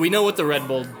 we know what the Red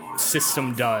Bull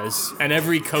system does, and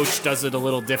every coach does it a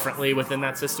little differently within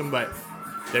that system, but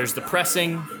there's the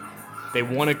pressing. They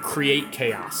want to create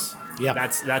chaos. Yep.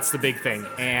 That's the big thing.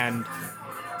 And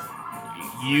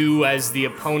you as the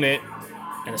opponent,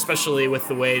 and especially with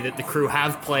the way that the Crew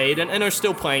have played and are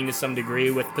still playing to some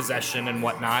degree with possession and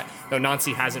whatnot, though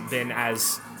Nancy hasn't been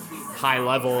as high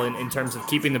level in terms of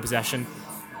keeping the possession,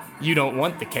 you don't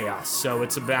want the chaos. So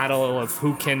it's a battle of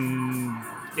who can,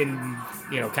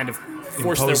 kind of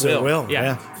force Impose their will.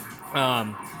 Yeah.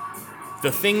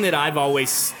 The thing that I've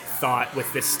always thought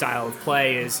with this style of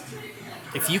play is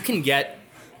if you can get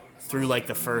through like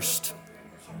the first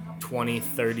 20,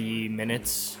 30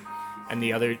 minutes and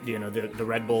the other, the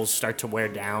Red Bulls start to wear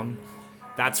down,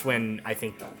 that's when I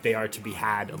think they are to be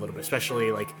had a little bit,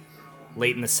 especially like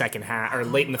late in the second half, or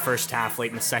late in the first half,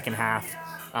 late in the second half.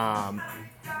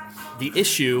 The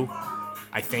issue,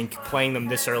 I think, playing them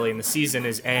this early in the season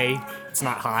is it's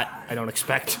not hot. I don't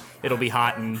expect it'll be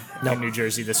hot in New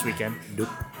Jersey this weekend. Nope.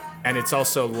 And it's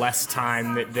also less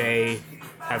time that they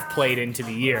have played into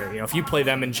the year. If you play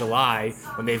them in July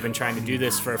when they've been trying to do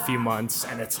this for a few months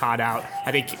and it's hot out,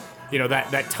 I think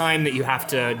that time that you have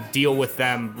to deal with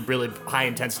them really high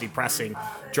intensity pressing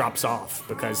drops off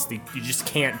because you just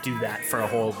can't do that for a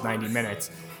whole 90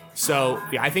 minutes. So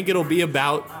I think it'll be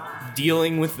about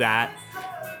dealing with that.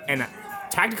 And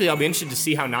tactically, I'll be interested to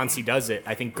see how Nancy does it.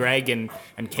 I think Greg and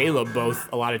Caleb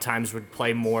both a lot of times would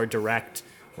play more direct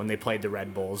when they played the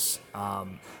Red Bulls.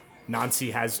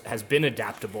 Nancy has been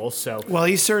adaptable, so Well,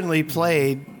 he certainly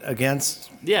played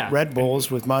against Red Bulls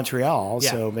with Montreal,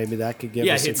 so maybe that could give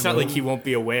us a it's not clue. like he won't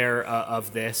be aware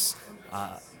of this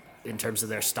in terms of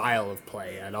their style of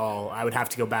play at all. I would have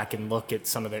to go back and look at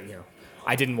some of their,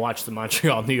 I didn't watch the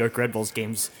Montreal New York Red Bulls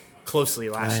games closely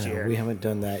last year. We haven't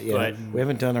done that yet. But We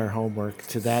haven't done our homework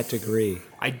to that degree.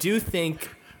 I do think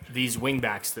these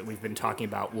wingbacks that we've been talking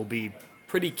about will be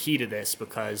pretty key to this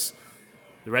because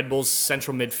the Red Bulls'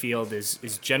 central midfield is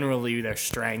generally their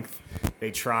strength.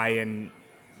 They try and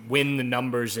win the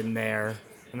numbers in there,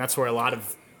 and that's where a lot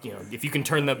of, if you can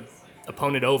turn the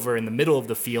opponent over in the middle of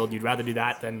the field, you'd rather do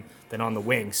that than on the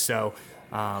wings. So,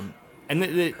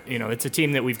 it's a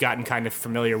team that we've gotten kind of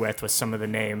familiar with some of the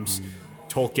names.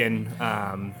 Tolkien.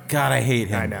 God, I hate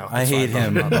him. I know. I hate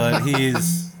him, but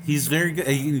he's very good.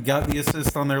 He got the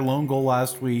assist on their lone goal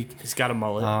last week. He's got a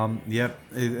mullet. Yep.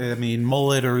 I mean,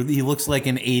 mullet, or he looks like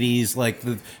an 80s, like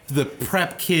the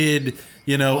prep kid,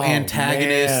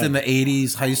 antagonist man. in the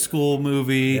 80s high school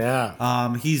movie.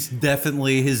 Yeah. He's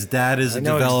definither, his dad is a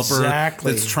know developer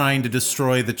exactly. that's trying to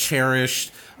destroy the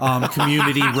cherished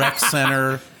community rec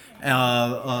center.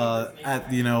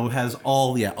 Has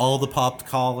all the popped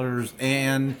collars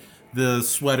and the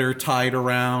sweater tied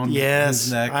around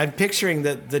his neck. I'm picturing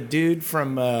the dude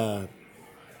from the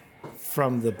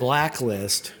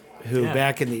Blacklist, who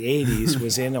back in the 80s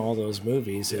was in all those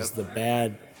movies, is the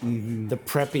bad, the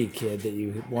preppy kid that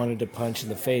you wanted to punch in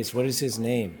the face. What is his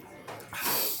name?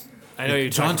 I know you're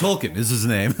John talking. Tolkien is his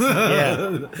name.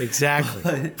 Yeah,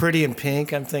 exactly. Pretty in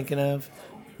Pink, I'm thinking of.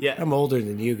 Yeah. I'm older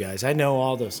than you guys. I know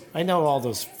all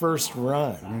those first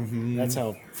run. That's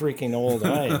how freaking old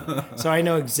I am. So I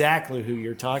know exactly who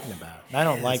you're talking about. I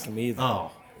don't like him either.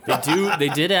 Oh, They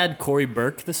did add Corey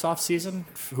Burke this offseason,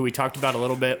 who we talked about a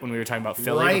little bit when we were talking about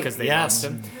Philly Right, because they yes. lost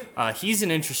him. He's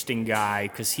an interesting guy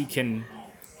because he can,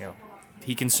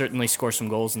 he can certainly score some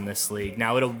goals in this league.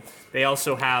 Now they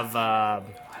also have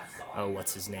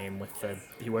what's his name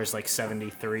he wears like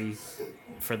 73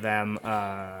 for them.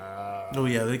 oh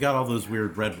yeah, they got all those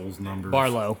weird Red Bulls numbers.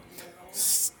 Barlow,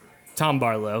 Tom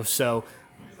Barlow. So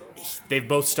they've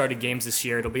both started games this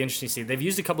year. It'll be interesting to see. They've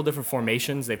used a couple different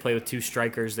formations. They play with 2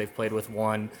 strikers. They've played with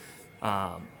 1.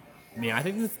 I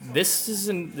think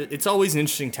it's always an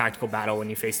interesting tactical battle when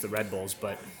you face the Red Bulls,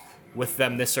 but with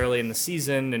them this early in the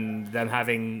season and them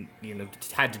having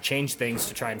had to change things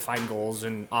to try and find goals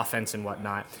and offense and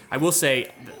whatnot, I will say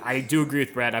I do agree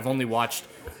with Brett. I've only watched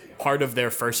part of their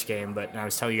first game, but I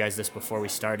was telling you guys this before we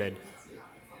started.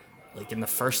 Like in the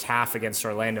first half against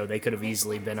Orlando, they could have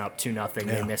easily been up 2-0.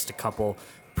 They missed a couple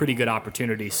pretty good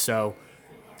opportunities. So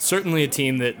certainly a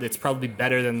team that's probably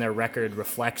better than their record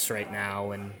reflects right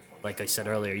now. And like I said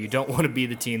earlier, you don't want to be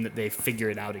the team that they figure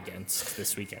it out against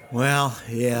this weekend. Well,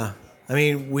 yeah. I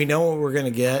mean, we know what we're going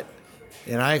to get,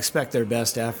 and I expect their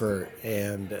best effort.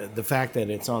 And the fact that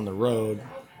it's on the road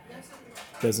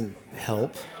doesn't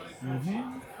help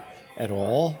at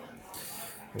all.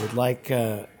 I would like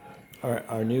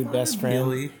our new best friend,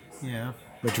 Really? Yeah.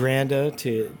 Madranda,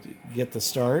 to get the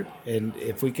start. And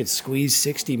if we could squeeze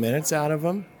 60 minutes out of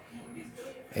him,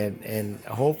 and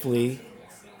hopefully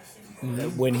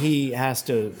when he has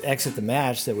to exit the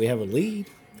match that we have a lead.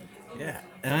 Yeah,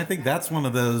 and I think that's one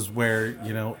of those where,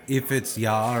 if it's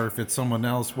Ya or if it's someone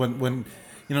else, when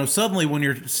suddenly when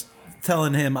you're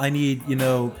telling him I need,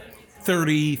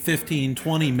 30, 15,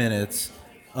 20 minutes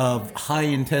of high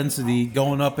intensity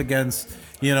going up against,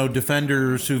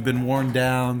 defenders who've been worn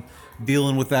down,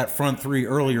 dealing with that front 3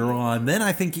 earlier on, then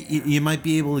I think you might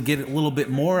be able to get a little bit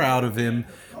more out of him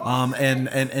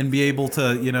and be able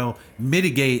to,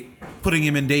 mitigate putting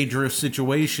him in dangerous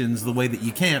situations the way that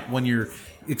you can't when you're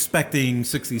expecting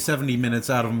 60, 70 minutes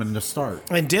out of him in the start.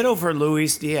 And ditto for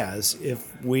Luis Diaz.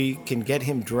 If we can get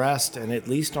him dressed and at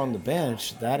least on the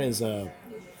bench, that is a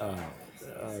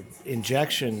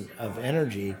injection of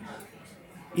energy.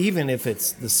 Even if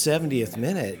it's the 70th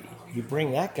minute, you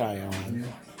bring that guy on.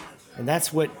 And that's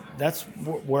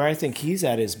where I think he's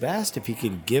at his best, if he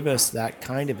can give us that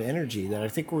kind of energy that I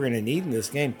think we're going to need in this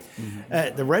game.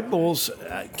 The Red Bulls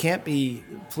can't be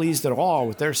pleased at all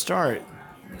with their start.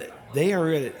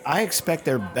 I expect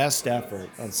their best effort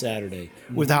on Saturday,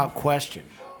 without question.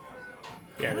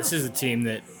 Yeah, this is a team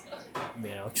that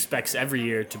expects every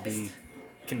year to be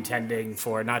contending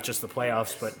for not just the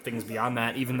playoffs but things beyond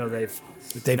that. Even though they've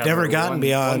never gotten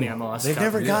beyond. the MLS They've Cup.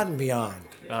 never gotten beyond.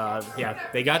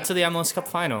 They got to the MLS Cup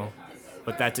final,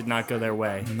 but that did not go their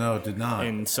way No, it did not.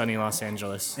 in sunny Los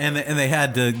Angeles. And they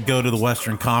had to go to the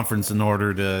Western Conference in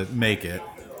order to make it.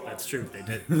 That's true, they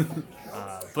did.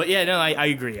 But yeah, no, I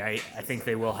agree. I think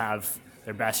they will have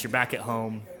their best. You're back at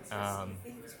home.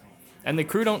 And the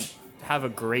Crew don't have a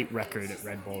great record at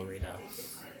Red Bull Arena.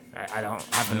 I don't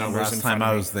have the numbers Last in time front of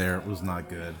I me. was there, it was not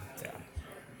good. Yeah.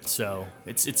 So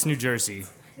it's New Jersey.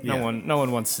 Yeah. No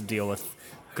one wants to deal with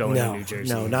going to New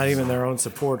Jersey. No, not even their own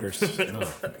supporters.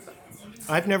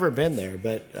 I've never been there,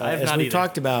 but I have as not we either.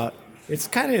 talked about, it's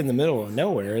kind of in the middle of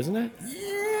nowhere, isn't it?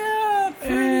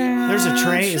 There's a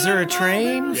train. Is there a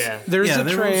train? Yeah. There's yeah, a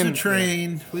there train. was a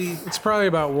train. It's probably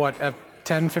about, a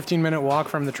 10, 15-minute walk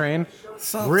from the train?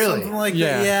 Really? Something like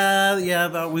Yeah. that. Yeah,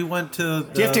 but we went to...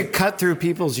 Do you have to cut through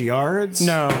people's yards?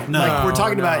 No. Like we're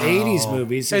talking about no. 80s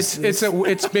movies.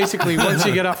 It's basically once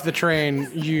you get off the train,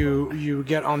 you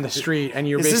get on the street and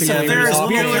you're Is this basically a Ferris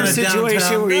walking Bueller in a situation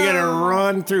downtown- where you got to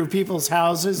run through people's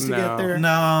houses to No. get there?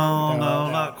 No,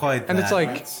 not quite and that. it's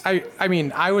like I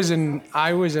mean I was in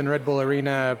Red Bull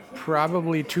Arena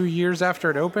probably 2 years after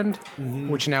it opened,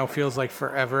 which now feels like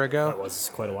forever ago. That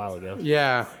was quite a while ago.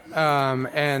 Yeah,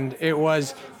 and it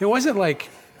wasn't like,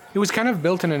 it was kind of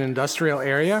built in an industrial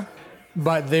area,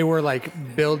 but they were like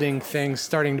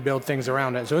starting to build things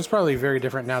around it. So it's probably very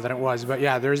different now than it was. But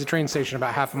yeah, there is a train station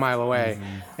about half a mile away,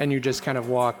 and you just kind of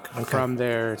walk from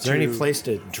there. Is there any place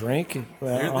to drink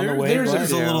on the way? There's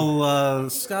Wes? a little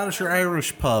Scottish or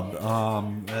Irish pub.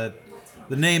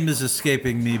 The name is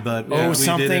escaping me, but we did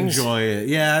somethings? enjoy it.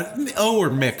 Yeah, or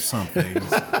Mick something.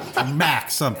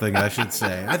 Mac something, I should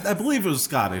say. I believe it was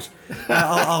Scottish.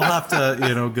 I'll have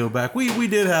to go back. We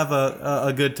did have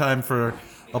a good time for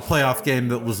a playoff game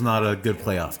that was not a good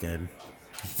playoff game.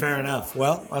 Fair enough.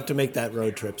 Well, I'll have to make that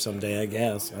road trip someday, I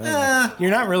guess. I don't know.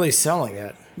 You're not really selling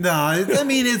it. No, I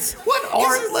mean it's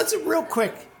Let's real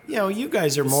quick. You know, you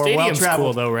guys are more well Stadium's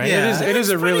traveled. cool though, right? Yeah, It is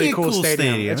a really pretty cool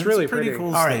stadium. It's really pretty pretty.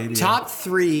 cool. All right, stadium. top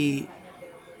 3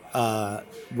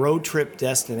 road trip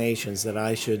destinations that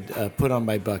I should put on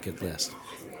my bucket list.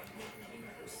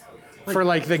 For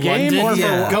like the game, London? or for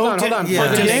Yeah. hold on, Yeah. for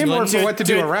the Just game, or for what to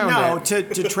do around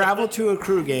it. to travel to a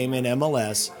crew game in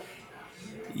MLS.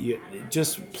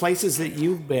 Just places that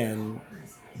you've been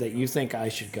that you think I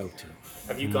should go to.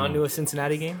 Have you gone to a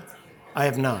Cincinnati game? I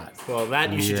have not. Well,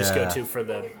 that you should just go Yeah. to for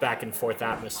the back and forth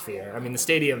atmosphere. I mean, the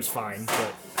stadium's fine,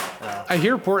 but I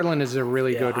hear Portland is a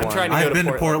really good I'm one. trying to go I've to been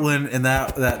to Portland. Portland, and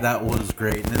that was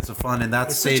great, and it's a fun, and that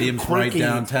It's such a stadium's right quirky-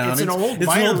 downtown. it's an old it's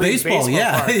minor an old league baseball, baseball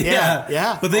yeah, park.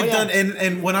 Yeah. But they've Oh, yeah. done,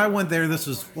 and when I went there, this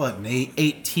was what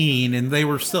 18, and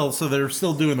they're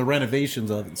still doing the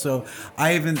renovations of it. So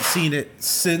I haven't seen it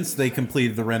since they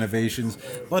completed the renovations,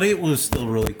 but it was still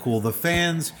really cool. The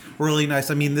fans were really nice.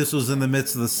 I mean, this was in the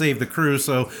midst of the Save the Crew,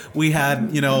 so we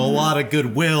had a lot of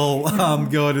goodwill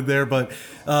going in there, but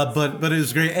it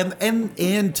was great.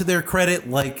 And to their credit,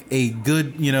 like a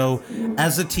good,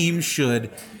 as a team should,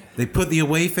 they put the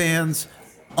away fans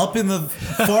up in the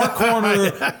far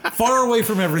corner, far away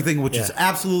from everything, which is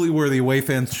absolutely where the away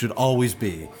fans should always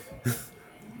be.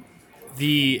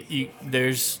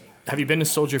 Have you been to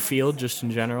Soldier Field just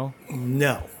in general?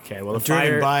 No. Okay, well, the Driven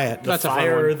Fire, by it. the That's a fun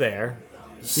Fire one. are there.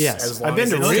 Yes, As long I've been as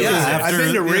to it's- Wrigley. Yeah, I've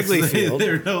been to Wrigley yes, Field.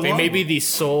 they're no They may longer- be the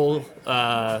sole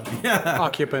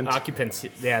Occupant. occupants,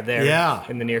 there, Yeah.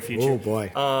 in the near future. Oh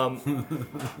boy.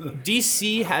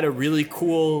 DC had a really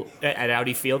cool at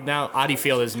Audi Field now. Audi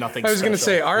Field is nothing. I was going to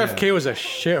say special. RFK was a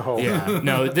shithole. Yeah,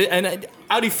 no,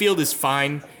 Audi Field is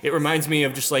fine. It reminds me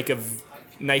of just like a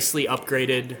nicely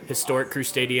upgraded historic Crew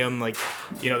Stadium. Like,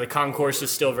 the concourse is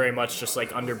still very much just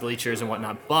like under bleachers and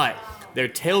whatnot. But their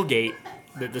tailgate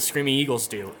that the Screaming Eagles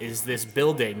do is this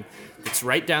building that's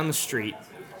right down the street,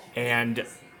 and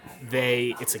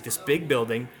it's like this big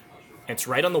building. It's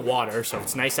right on the water, so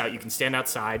it's nice out. You can stand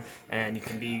outside and you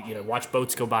can watch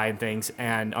boats go by and things,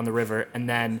 and on the river. And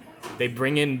then they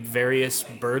bring in various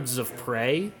birds of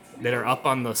prey that are up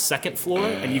on the second floor,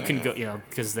 and you can go,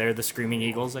 because they're the Screaming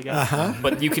Eagles, I guess.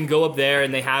 But you can go up there,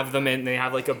 and they have them, and they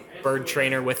have like a bird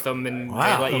trainer with them, and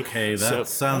Wow. they let you. Okay, that so-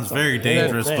 sounds very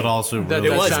dangerous, thing. but also That-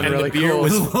 really it was, sound and really the beer cool.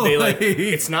 was. They like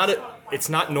it's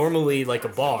not normally like a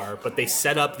bar, but they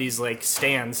set up these like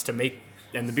stands to make,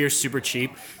 and the beer's super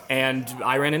cheap. And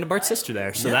I ran into Bart's sister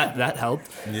there, so that helped.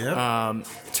 Yeah.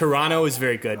 Toronto is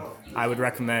very good. I would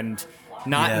recommend.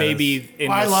 Not Yes. maybe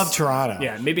in. I the love Toronto.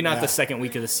 Yeah, maybe not Yeah. the second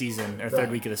week of the season or third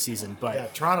week of the season, but Yeah,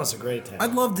 Toronto's a great town.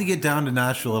 I'd love to get down to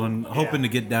Nashville, and I'm hoping to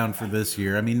get down for this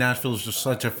year. I mean, Nashville is just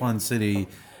such a fun city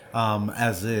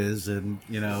as is, and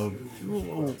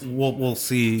we'll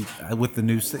see with the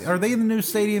new. Are they in the new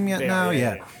stadium yet? They now, are,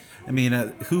 yeah. yeah. I mean,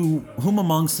 whom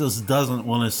amongst us doesn't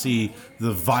want to see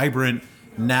the vibrant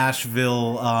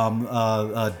Nashville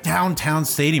downtown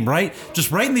stadium, right?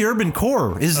 Just right in the urban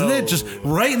core, isn't it? Just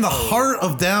right in the heart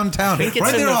of downtown, think it's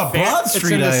right in there the on fair- Broad It's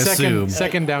Street, in the I assume.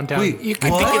 second downtown. Wait, You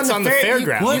can what? go think on it's the on the fair-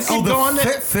 fairgrounds. What? You can Oh, go on the the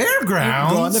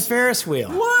fairgrounds. Go on the Ferris wheel.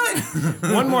 What?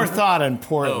 One more thought on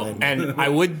Portland.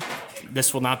 and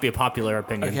this will not be a popular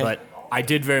opinion, Okay. but I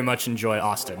did very much enjoy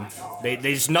Austin.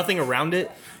 There's nothing around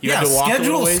it. You had Yeah, to walk a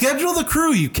little ways. schedule the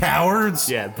crew, you cowards.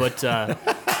 Yeah, but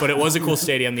it was a cool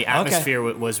stadium. The atmosphere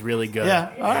was really good. Yeah,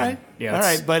 all right. Yeah, all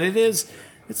it's- right. But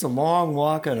it's a long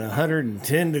walk on a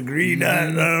 110-degree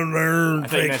night down there. I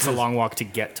think that's a long walk to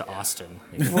get to Austin.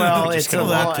 Well, Just it's a kinda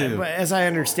that long, too. but as I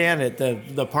understand it,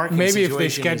 the parking Maybe if they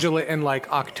situation schedule it in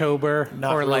like October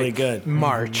Not or really like good.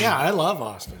 March. Yeah, I love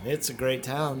Austin. It's a great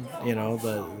town.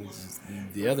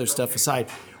 The other stuff aside.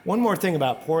 One more thing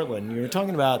about Portland. You were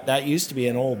talking about that used to be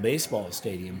an old baseball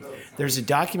stadium. There's a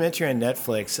documentary on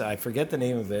Netflix. I forget the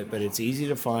name of it, but it's easy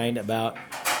to find about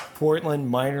Portland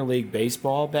minor league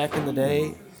baseball back in the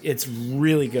day. It's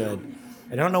really good.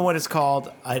 I don't know what it's called.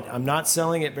 I'm not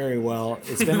selling it very well.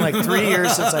 It's been like 3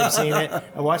 years since I've seen it.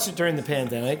 I watched it during the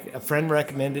pandemic. A friend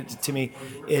recommended it to me.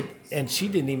 And she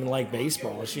didn't even like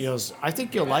baseball. She goes, "I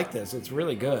think you'll like this. It's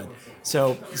really good."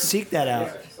 So seek that out.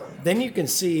 Then you can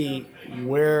see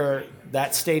where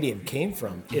that stadium came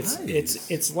from.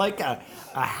 It's like a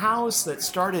house that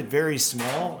started very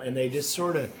small, and they just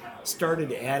sort of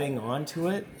started adding on to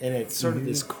it, and it's sort of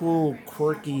this cool,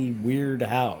 quirky, weird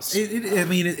house.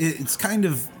 It's kind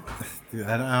of.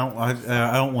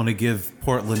 I don't want to give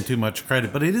Portland too much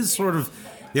credit, but it is sort of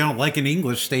like an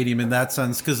English stadium in that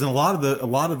sense, because in a lot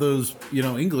of those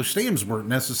English stadiums weren't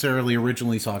necessarily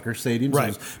originally soccer stadiums. Right.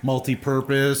 It was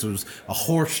multi-purpose. It was a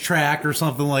horse track or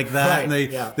something like that,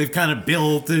 Right, and they've kind of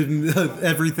built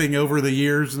everything over the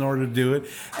years in order to do it.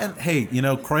 And hey,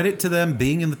 credit to them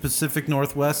being in the Pacific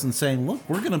Northwest and saying, look,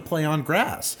 we're going to play on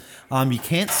grass. You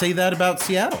can't say that about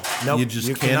Seattle. Nope, you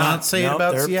just cannot cannot say it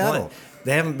about they're Seattle.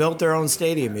 They haven't built their own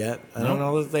stadium yet. I don't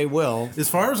know that they will. As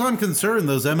far as I'm concerned,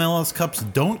 those MLS Cups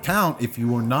don't count if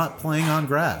you are not playing on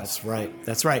grass.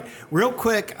 That's right. Real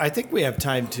quick, I think we have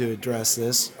time to address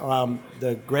this.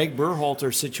 The Greg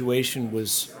Berhalter situation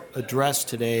was addressed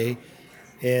today,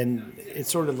 and it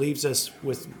sort of leaves us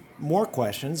with more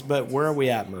questions, but where are we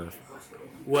at, Murph?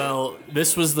 Well,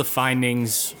 this was the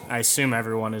findings. I assume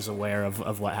everyone is aware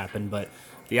of what happened, but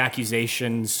the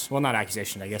accusations, well, not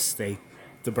accusation, I guess the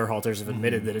Berhalters have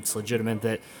admitted that it's legitimate,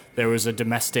 that there was a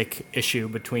domestic issue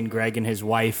between Greg and his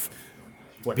wife.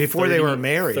 Before they were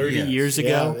married. 30 Yes. years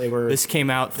Yeah, ago. This came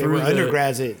out They through were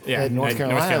undergrads at North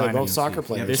Carolina. They're both soccer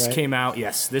players. This right? came out,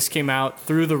 this came out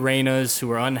through the Reynas, who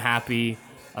were unhappy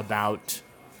about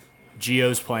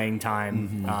Gio's playing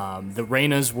time. The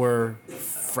Reynas were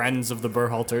friends of the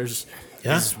Berhalters.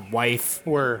 Yeah. His wife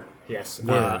Were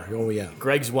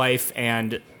Greg's wife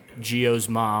and Gio's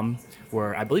mom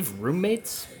were, I believe,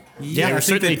 roommates. Yeah, They were I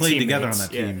think they certainly played together on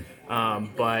teammates, that team.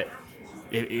 But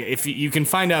if you can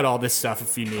find out all this stuff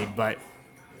if you need, but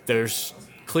there's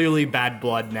clearly bad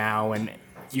blood now, and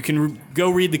you can go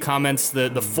read the comments.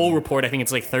 The full report, I think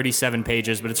it's like 37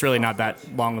 pages, but it's really not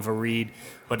that long of a read.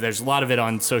 But there's a lot of it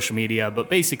on social media. But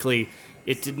basically,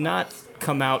 it did not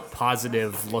come out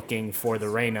positive looking for the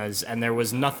Reynas, and there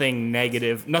was nothing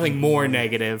negative, nothing more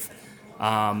negative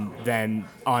than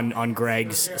on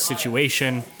Greg's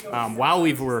situation. While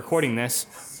we were recording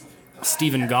this,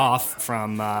 Stephen Goff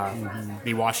from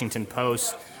the Washington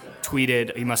Post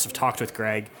tweeted, he must have talked with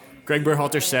Greg. Greg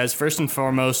Berhalter says, first and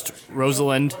foremost,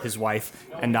 Rosalind, his wife,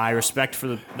 and I have respect for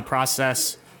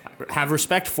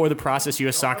the process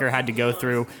U.S. Soccer had to go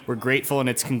through. We're grateful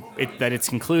that it's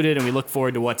concluded, and we look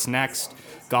forward to what's next.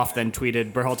 Goff then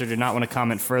tweeted, Berhalter did not want to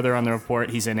comment further on the report.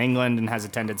 He's in England and has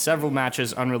attended several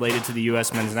matches unrelated to the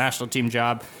U.S. men's national team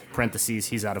job. Parentheses,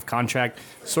 he's out of contract.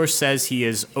 Source says he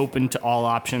is open to all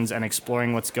options and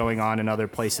exploring what's going on in other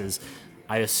places.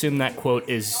 I assume that quote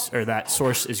is, or that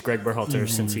source is Greg Berhalter,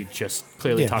 since he just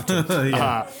clearly talked to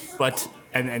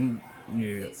him.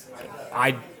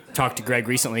 I talked to Greg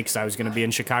recently because I was going to be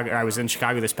in Chicago. I was in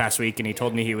Chicago this past week, and he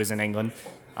told me he was in England.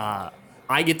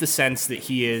 I get the sense that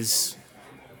he is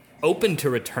open to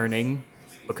returning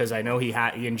because I know he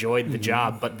enjoyed the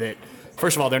job, but that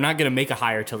first of all, they're not going to make a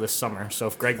hire till this summer. So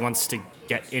if Greg wants to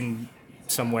get in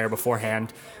somewhere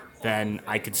beforehand, then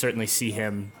I could certainly see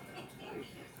him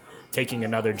taking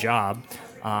another job.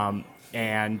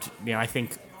 And I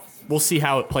think we'll see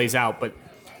how it plays out, but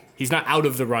he's not out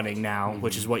of the running now,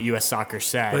 which is what U.S. Soccer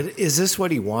said. But is this what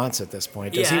he wants at this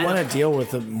point? Does he want to deal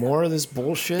with more of this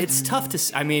bullshit? It's tough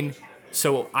to.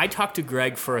 So I talked to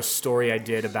Greg for a story I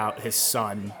did about his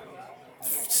son.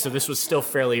 So this was still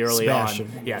fairly early Sebastian.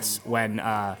 on. Yes, when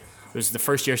it was the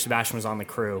first year Sebastian was on the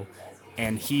crew,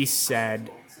 and he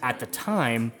said at the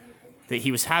time that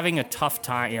he was having a tough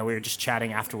time. We were just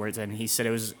chatting afterwards, and he said he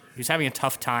was having a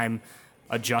tough time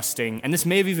adjusting. And this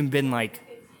may have even been like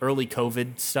early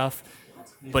COVID stuff,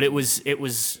 but it was he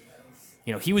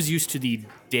was used to the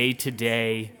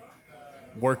day-to-day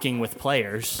working with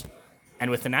players, and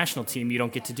with the national team you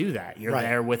don't get to do that. You're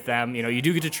there with them. You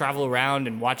do get to travel around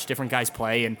and watch different guys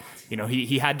play, and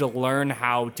he had to learn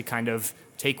how to kind of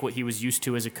take what he was used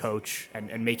to as a coach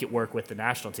and make it work with the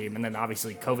national team. And then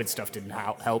obviously COVID stuff didn't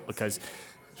help because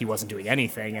he wasn't doing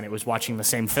anything, and it was watching the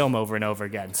same film over and over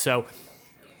again. So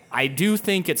I do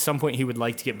think at some point he would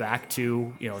like to get back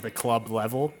to, the club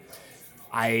level.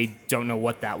 I don't know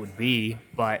what that would be,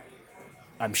 but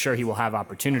I'm sure he will have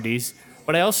opportunities.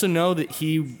 But I also know that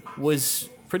he was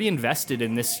pretty invested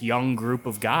in this young group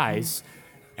of guys.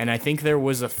 And I think there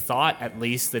was a thought, at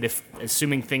least, that if,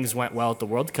 assuming things went well at the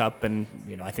World Cup, and,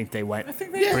 I think they went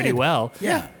pretty well,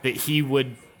 that he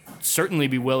would certainly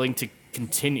be willing to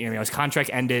continue. His contract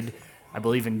ended, I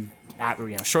believe,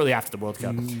 shortly after the World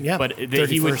Cup. But that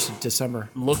he would of December.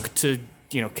 look to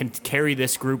carry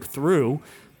this group through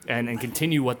and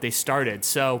continue what they started.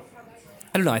 So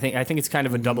I don't know. I think it's kind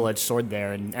of a double-edged sword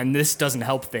there, and this doesn't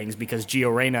help things because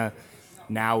Gio Reyna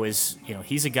now is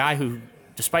he's a guy who,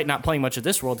 despite not playing much of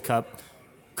this World Cup,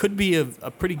 could be a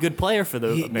pretty good player for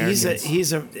the Americans.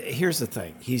 Here's the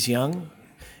thing. He's young.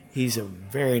 He's a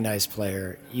very nice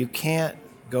player. You can't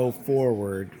go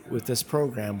forward with this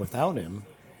program without him.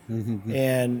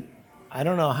 And I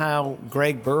don't know how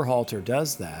Greg Berhalter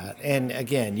does that. And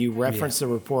again, you referenced the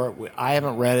report. I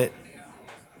haven't read it.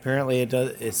 Apparently,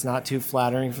 it's not too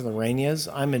flattering for the Ranias.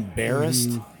 I'm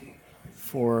embarrassed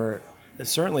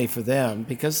certainly for them,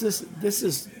 because this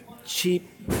is cheap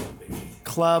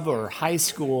club or high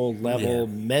school level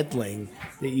meddling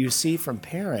that you see from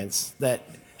parents that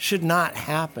should not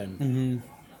happen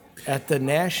at the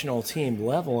national team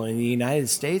level in the United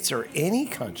States or any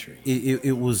country.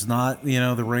 It was not,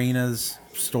 the Reyna's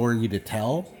story to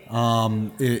tell.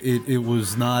 It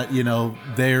was not,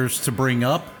 theirs to bring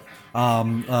up.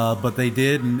 But they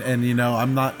did, and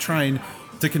I'm not trying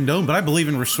to condone, but I believe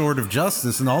in restorative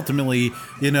justice, and ultimately,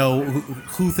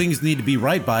 who things need to be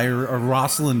right by are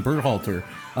Rosalind Berhalter,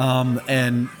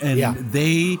 and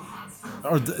they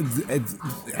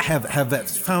have that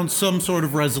found some sort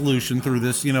of resolution through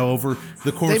this, over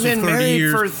the course of 30 years. They've been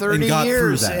married for 30 and got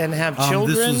years through that. and have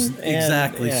children. This was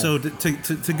exactly so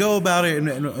to go about it,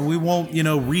 and we won't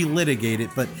relitigate it,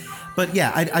 but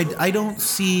yeah, I don't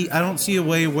see a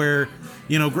way where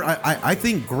I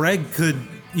think Greg could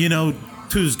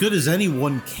to as good as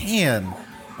anyone can.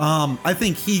 I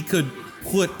think he could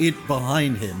put it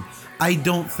behind him. I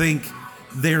don't think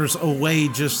there's a way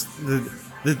just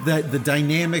the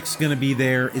dynamic's going to be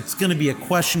there. It's going to be a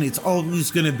question. It's always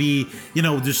going to be,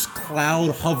 just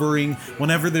cloud hovering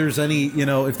whenever there's any,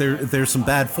 if there's some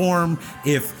bad form,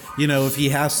 if he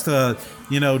has to,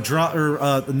 draw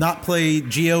or not play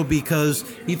Gio because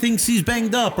he thinks he's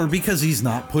banged up or because he's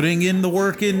not putting in the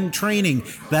work in training,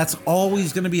 that's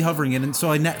always going to be hovering. And so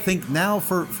I think now,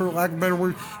 for lack of a better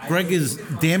word, Greg is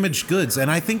damaged goods. And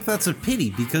I think that's a pity,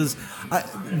 because I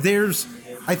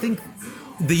think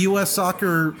the U.S.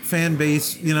 soccer fan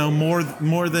base, more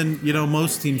than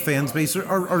most team fans base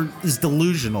is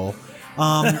delusional,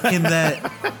 in that,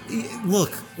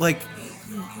 look, like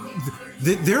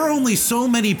there are only so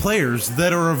many players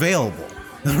that are available,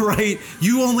 right?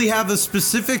 You only have a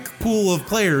specific pool of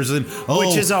players,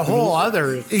 which is a whole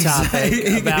other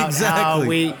topic about how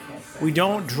we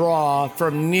don't draw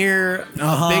from near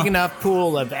a big enough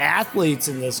pool of athletes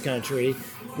in this country.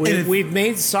 We've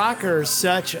made soccer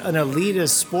such an elitist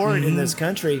sport in this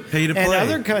country. Pay to play. And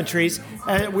other countries,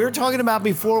 we were talking about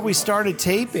before we started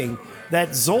taping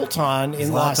that Zoltan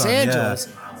in Los Angeles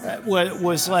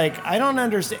was like, I don't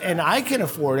understand, and I can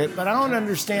afford it, but I don't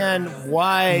understand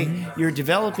why you're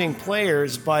developing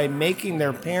players by making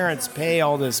their parents pay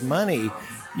all this money.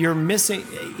 You're missing.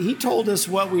 He told us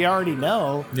what we already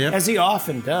know, as he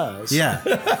often does. Yeah.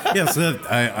 Yes,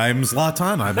 I'm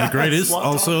Zlatan. I'm the greatest.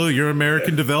 Also, your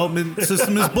American development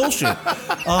system is bullshit.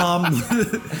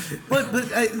 But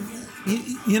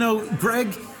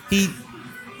Greg,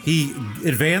 he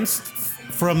advanced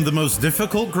from the most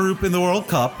difficult group in the World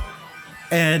Cup,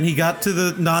 and he got to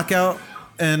the knockout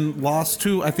and lost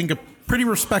to, I think, a pretty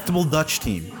respectable Dutch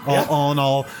team. All in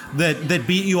all, that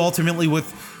beat you ultimately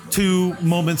with 2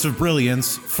 moments of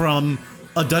brilliance from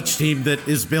a Dutch team that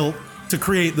is built to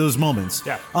create those moments.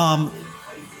 Yeah.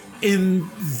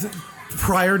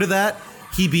 Prior to that,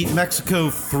 he beat Mexico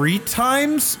 3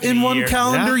 times in one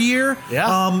calendar year,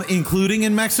 including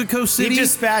in Mexico City. He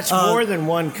dispatched more than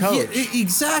one coach. Yeah,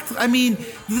 exactly. I mean,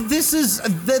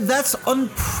 that's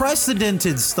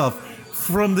unprecedented stuff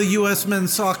from the U.S.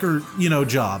 men's soccer,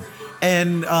 job.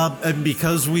 And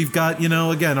because we've got,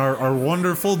 again, our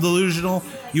wonderful, delusional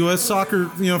U.S. soccer,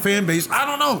 fan base, I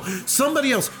don't know,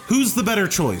 somebody else. Who's the better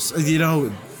choice?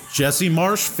 Jesse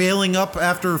Marsch failing up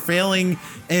after failing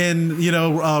in,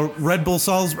 Red Bull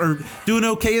Salzburg, doing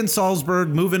okay in Salzburg,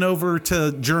 moving over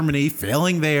to Germany,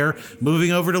 failing there,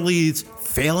 moving over to Leeds,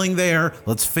 failing there.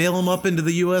 Let's fail him up into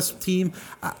the U.S. team.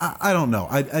 I don't know.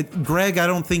 Greg, I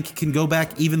don't think he can go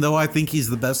back, even though I think he's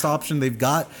the best option they've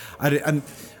got.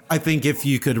 I think if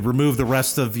you could remove the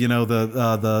rest of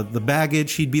the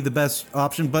baggage, he'd be the best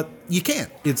option. But you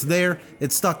can't. It's there.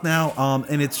 It's stuck now,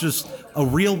 and it's just a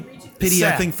real pity.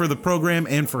 Sad. I think, for the program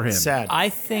and for him. Sad. I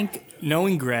think,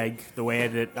 knowing Greg the way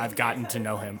that I've gotten to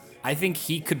know him, I think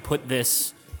he could put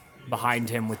this behind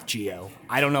him with Gio.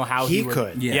 I don't know how he would.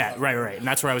 Could. Yeah, right. And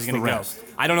that's where I was going to go. rest.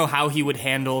 I don't know how he would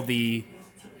handle the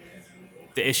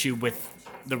issue with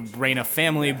the Reyna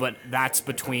family, but that's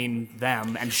between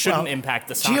them and shouldn't impact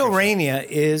the soccer. Gio Reyna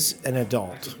is an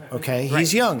adult, okay? Right.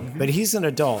 He's young, but he's an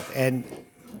adult. And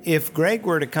if Greg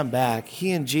were to come back,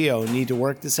 he and Gio need to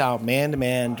work this out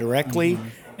man-to-man directly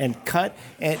and cut.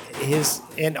 And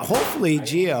hopefully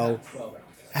Gio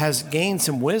has gained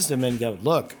some wisdom and go,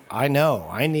 look, I know,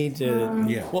 I need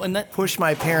to Well, and push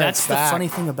my parents that's back. the funny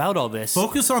thing about all this.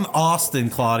 Focus on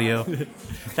Austin, Claudio.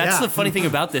 That's the funny thing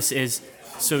about this is,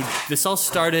 so this all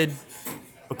started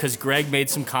because Greg made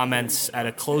some comments at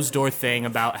a closed door thing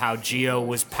about how Gio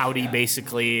was pouty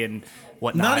basically and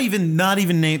whatnot. Not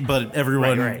even Nate, but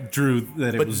everyone Right. drew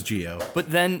that it was Gio. But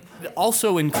then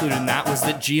also included in that was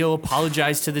that Gio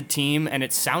apologized to the team, and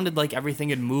it sounded like everything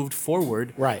had moved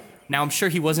forward. Right. Now, I'm sure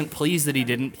he wasn't pleased that he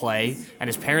didn't play, and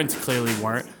his parents clearly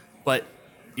weren't. But,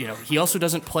 he also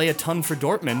doesn't play a ton for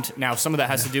Dortmund. Now, some of that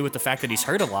has to do with the fact that he's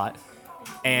hurt a lot.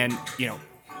 And,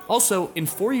 also, in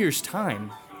 4 years'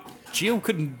 time, Gio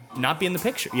could not be in the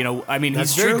picture. That's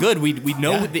he's very true. good. We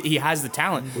know Yeah. that he has the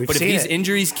talent. We've but if seen these it.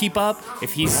 injuries keep up,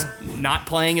 if he's not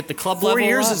playing at the club 4 level,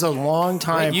 years lot, is a long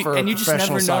time Right, for a and you just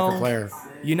professional never soccer know. player.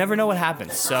 You never know what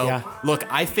happens. So, Yeah. look,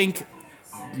 I think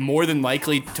more than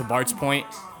likely, to Bart's point,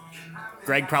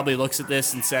 Greg probably looks at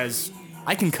this and says,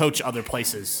 I can coach other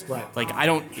places. Right.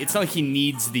 It's not like he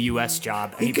needs the U.S.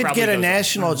 job. And He could probably get a goes,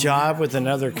 national job with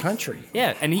another country.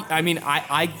 Yeah, and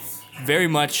I very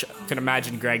much can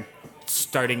imagine Greg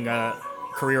starting a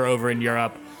career over in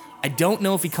Europe. I don't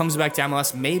know if he comes back to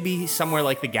MLS, maybe somewhere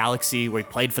like the Galaxy, where he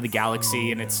played for the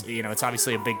Galaxy, and it's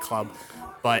obviously a big club.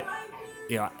 But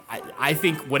I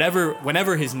think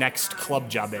whenever his next club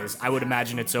job is, I would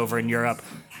imagine it's over in Europe.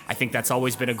 I think that's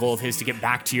always been a goal of his to get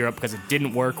back to Europe because it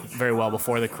didn't work very well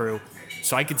before the Crew.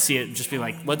 So I could see it just being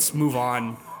like, let's move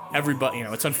on. Everybody,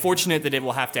 it's unfortunate that it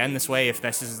will have to end this way if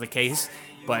this is the case.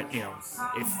 But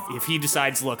if he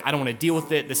decides, look, I don't want to deal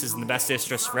with it. This isn't the best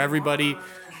interest for everybody.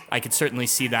 I could certainly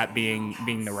see that being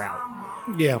the route.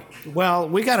 Yeah. Well,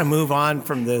 we got to move on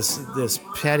from this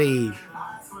petty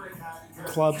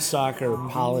club soccer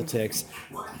politics.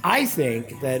 I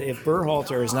think that if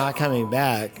Berhalter is not coming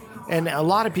back, and a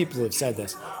lot of people have said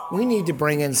this, we need to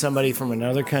bring in somebody from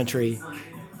another country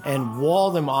and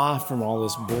wall them off from all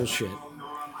this bullshit.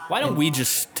 Why don't we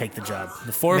just take the job?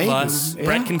 The four Maybe, of us. yeah.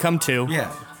 Brett can come too.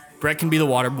 Yeah. Brett can be the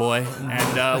water boy, and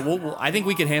I think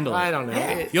we can handle it. I don't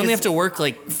know. You only have to work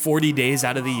like 40 days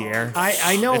out of the year.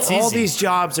 I know It's all easy. these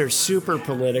jobs are super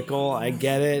political. I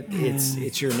get it.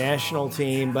 It's your national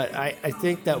team, but I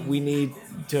think that we need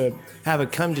to have a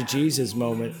come to Jesus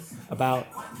moment about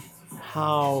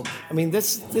how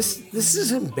this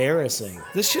is embarrassing.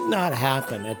 This should not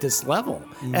happen at this level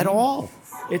at all.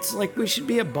 It's like we should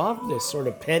be above this sort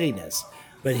of pettiness.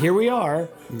 But here we are.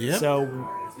 Yep. So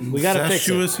we got to fix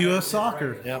it. Incestuous U.S.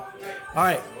 soccer. Yep. All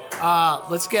right.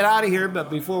 Let's get out of here. But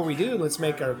before we do, let's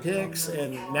make our picks.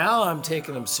 And now I'm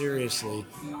taking them seriously.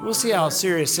 We'll see how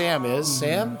serious Sam is.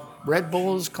 Sam, Red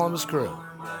Bulls, Columbus Crew.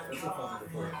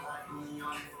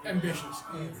 Ambitious.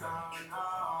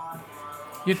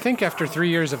 You'd think after 3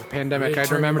 years of a pandemic, Hey, I'd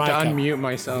turn remember to your mic up. unmute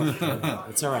myself.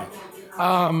 That's all right.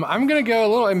 I'm going to go a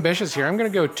little ambitious here. I'm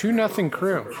going to go 2-0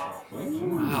 Crew.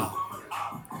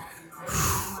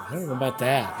 I don't know about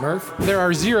that. Murph? There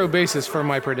are zero bases for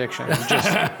my prediction.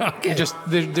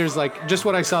 There's like just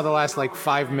what I saw the last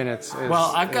 5 minutes.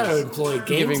 Well, I've got to employ game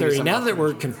giving me theory. some Now that options.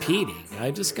 we're competing,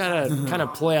 I just got to kind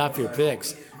of play off your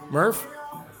picks. Murph?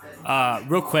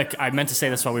 Real quick, I meant to say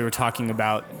this while we were talking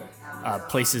about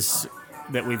places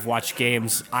that we've watched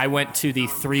games. I went to the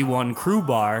 3-1 Crew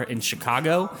Bar in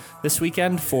Chicago this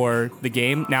weekend for the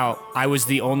game. Now, I was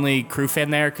the only Crew fan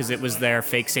there because it was their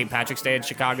fake St. Patrick's Day in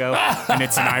Chicago, and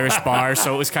it's an Irish bar,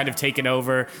 so it was kind of taken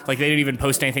over. They didn't even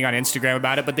post anything on Instagram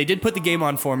about it, but they did put the game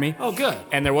on for me. Oh, good.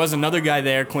 And there was another guy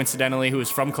there, coincidentally, who was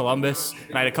from Columbus,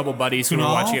 and I had a couple buddies who were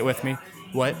Kunal? watching it with me.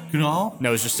 What? Kunal? No,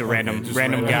 it was just a random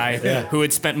guy who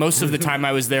had spent most of the time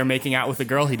I was there making out with a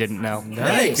girl he didn't know.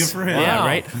 Hey, good for him. Wow. Yeah,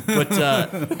 right?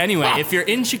 But anyway, if you're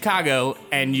in Chicago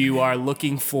and you are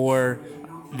looking for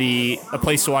a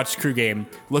place to watch the Crew game,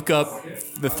 look up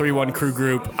the 3-1 Crew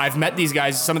group. I've met these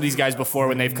guys, some of these guys before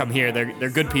when they've come here. They're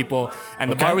good people. And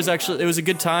the bar was it was a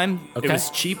good time. Okay. It was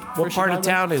cheap. What for part of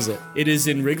Chicago. town is it? It is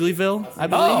in Wrigleyville, I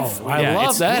believe. Oh, I Yeah, love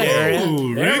it's- that area.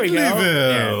 Ooh, There we go.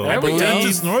 Wrigleyville. There we go.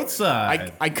 Dentist North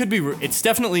Side. I could be. It's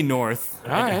definitely north.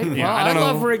 All right. Yeah, Well, I I don't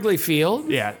love know. Wrigley Field.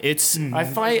 Yeah, it's.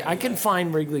 I can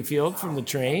find Wrigley Field from the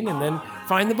train and then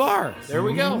find the bar. There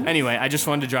we go. Anyway, I just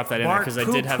wanted to drop that in there Mark because I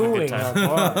did have a good poo-pooing time.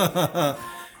 our bar.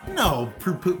 No,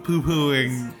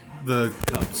 poo-pooing the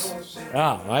Cubs.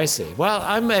 Oh, I see. Well,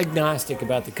 I'm agnostic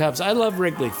about the Cubs. I love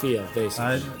Wrigley Field,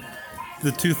 basically.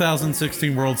 The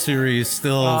 2016 World Series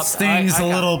still stings I a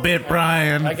got- little bit,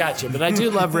 Brian. I got you, but I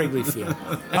do love Wrigley Field.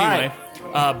 Anyway,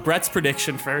 Brett's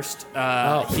prediction first.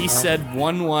 He said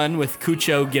 1-1 with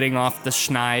Cucho getting off the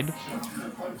Schneid.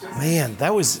 Man,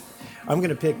 that was. I'm going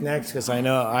to pick next because I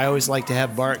know I always like to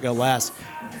have Bart go last.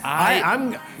 I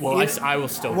will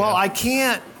still. Well, go. I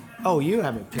can't. Oh, you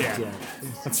haven't picked yet.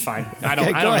 That's fine. I Okay,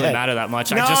 don't go really ahead. matter that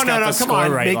much. No, I just got no, the come score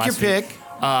on. right Make last your week. pick.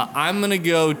 I'm gonna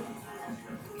go.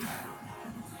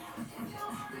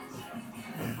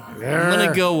 I'm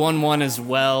gonna go 1-1 as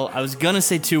well. I was gonna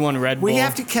say 2-1 Red Bull. We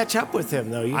have to catch up with him,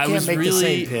 though. You can't make the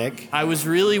same pick. I was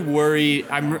really worried.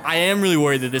 I am really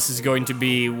worried that this is going to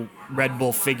be Red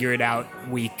Bull figure it out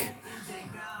week.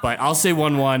 But I'll say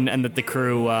 1-1, and that the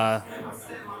crew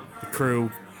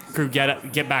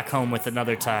get back home with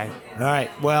another tie. All right.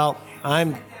 Well,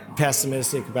 I'm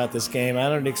pessimistic about this game. I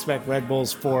don't expect Red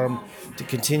Bull's form to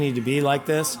continue to be like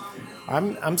this.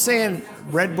 I'm saying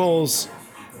Red Bull's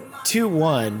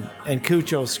 2-1 and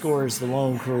Cucho scores the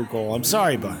lone crew goal. I'm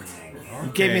sorry, Bart.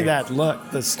 You gave me that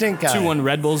look, the stink eye. 2-1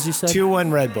 Red Bulls, you said?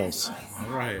 2-1 Red Bulls. All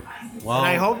right. Well, And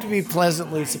I hope to be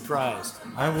pleasantly surprised.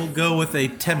 I will go with a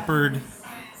tempered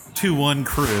 2-1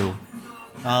 crew.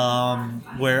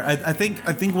 Where I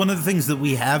think one of the things that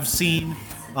we have seen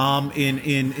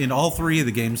in all three of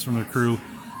the games from the crew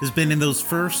has been in those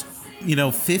first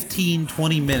 15,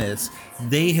 20 minutes,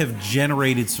 they have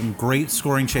generated some great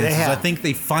scoring chances. I think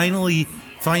they finally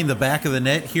find the back of the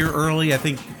net here early. I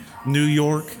think New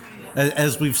York,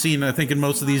 as we've seen, I think in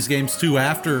most of these games too,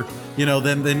 after,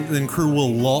 then crew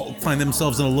will find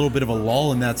themselves in a little bit of a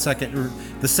lull in that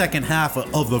the second half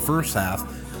of the first half.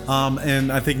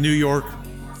 And I think New York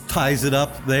ties it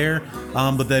up there.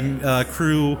 But then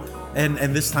crew, and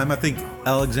this time I think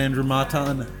Alexandre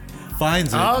Matan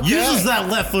finds it, uses that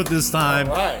left foot this time,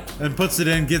 and puts it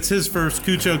in, gets his first.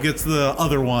 Cucho gets the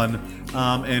other one,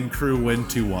 and crew win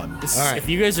 2-1. If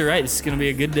you guys are right, it's going to be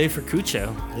a good day for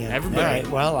Cucho. Yeah. Everybody. All right.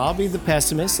 Well, I'll be the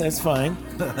pessimist. That's fine.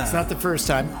 It's not the first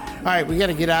time. All right. We got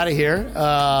to get out of here.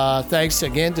 Thanks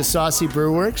again to Saucy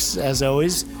Brewworks, as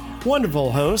always.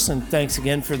 Wonderful host, and thanks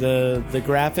again for the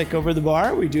graphic over the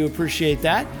bar. We do appreciate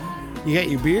that. You got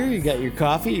your beer, you got your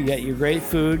coffee, you got your great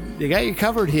food. They got you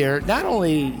covered here, not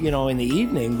only, in the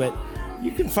evening, but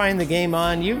you can find the game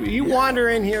on. You wander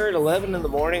in here at 11 in the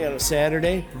morning on a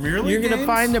Saturday. Premier League You're going to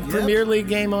find the Premier League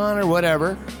game on or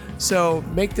whatever. So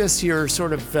make this your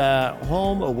sort of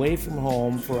home away from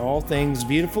home for all things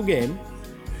beautiful game.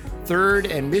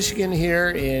 3rd and Michigan here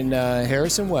in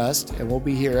Harrison West, and we'll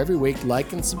be here every week.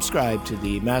 Like and subscribe to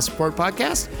the Mass Report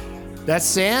Podcast. That's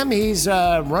Sam. He's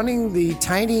running the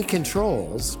tiny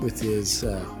controls with his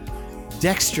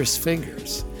dexterous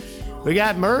fingers. We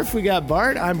got Murph. We got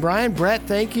Bart. I'm Brian. Brett,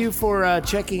 thank you for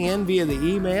checking in via the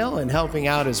email and helping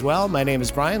out as well. My name is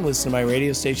Brian. Listen to my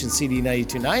radio station, CD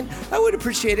 92.9. I would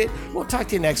appreciate it. We'll talk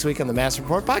to you next week on the Mass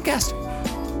Report Podcast.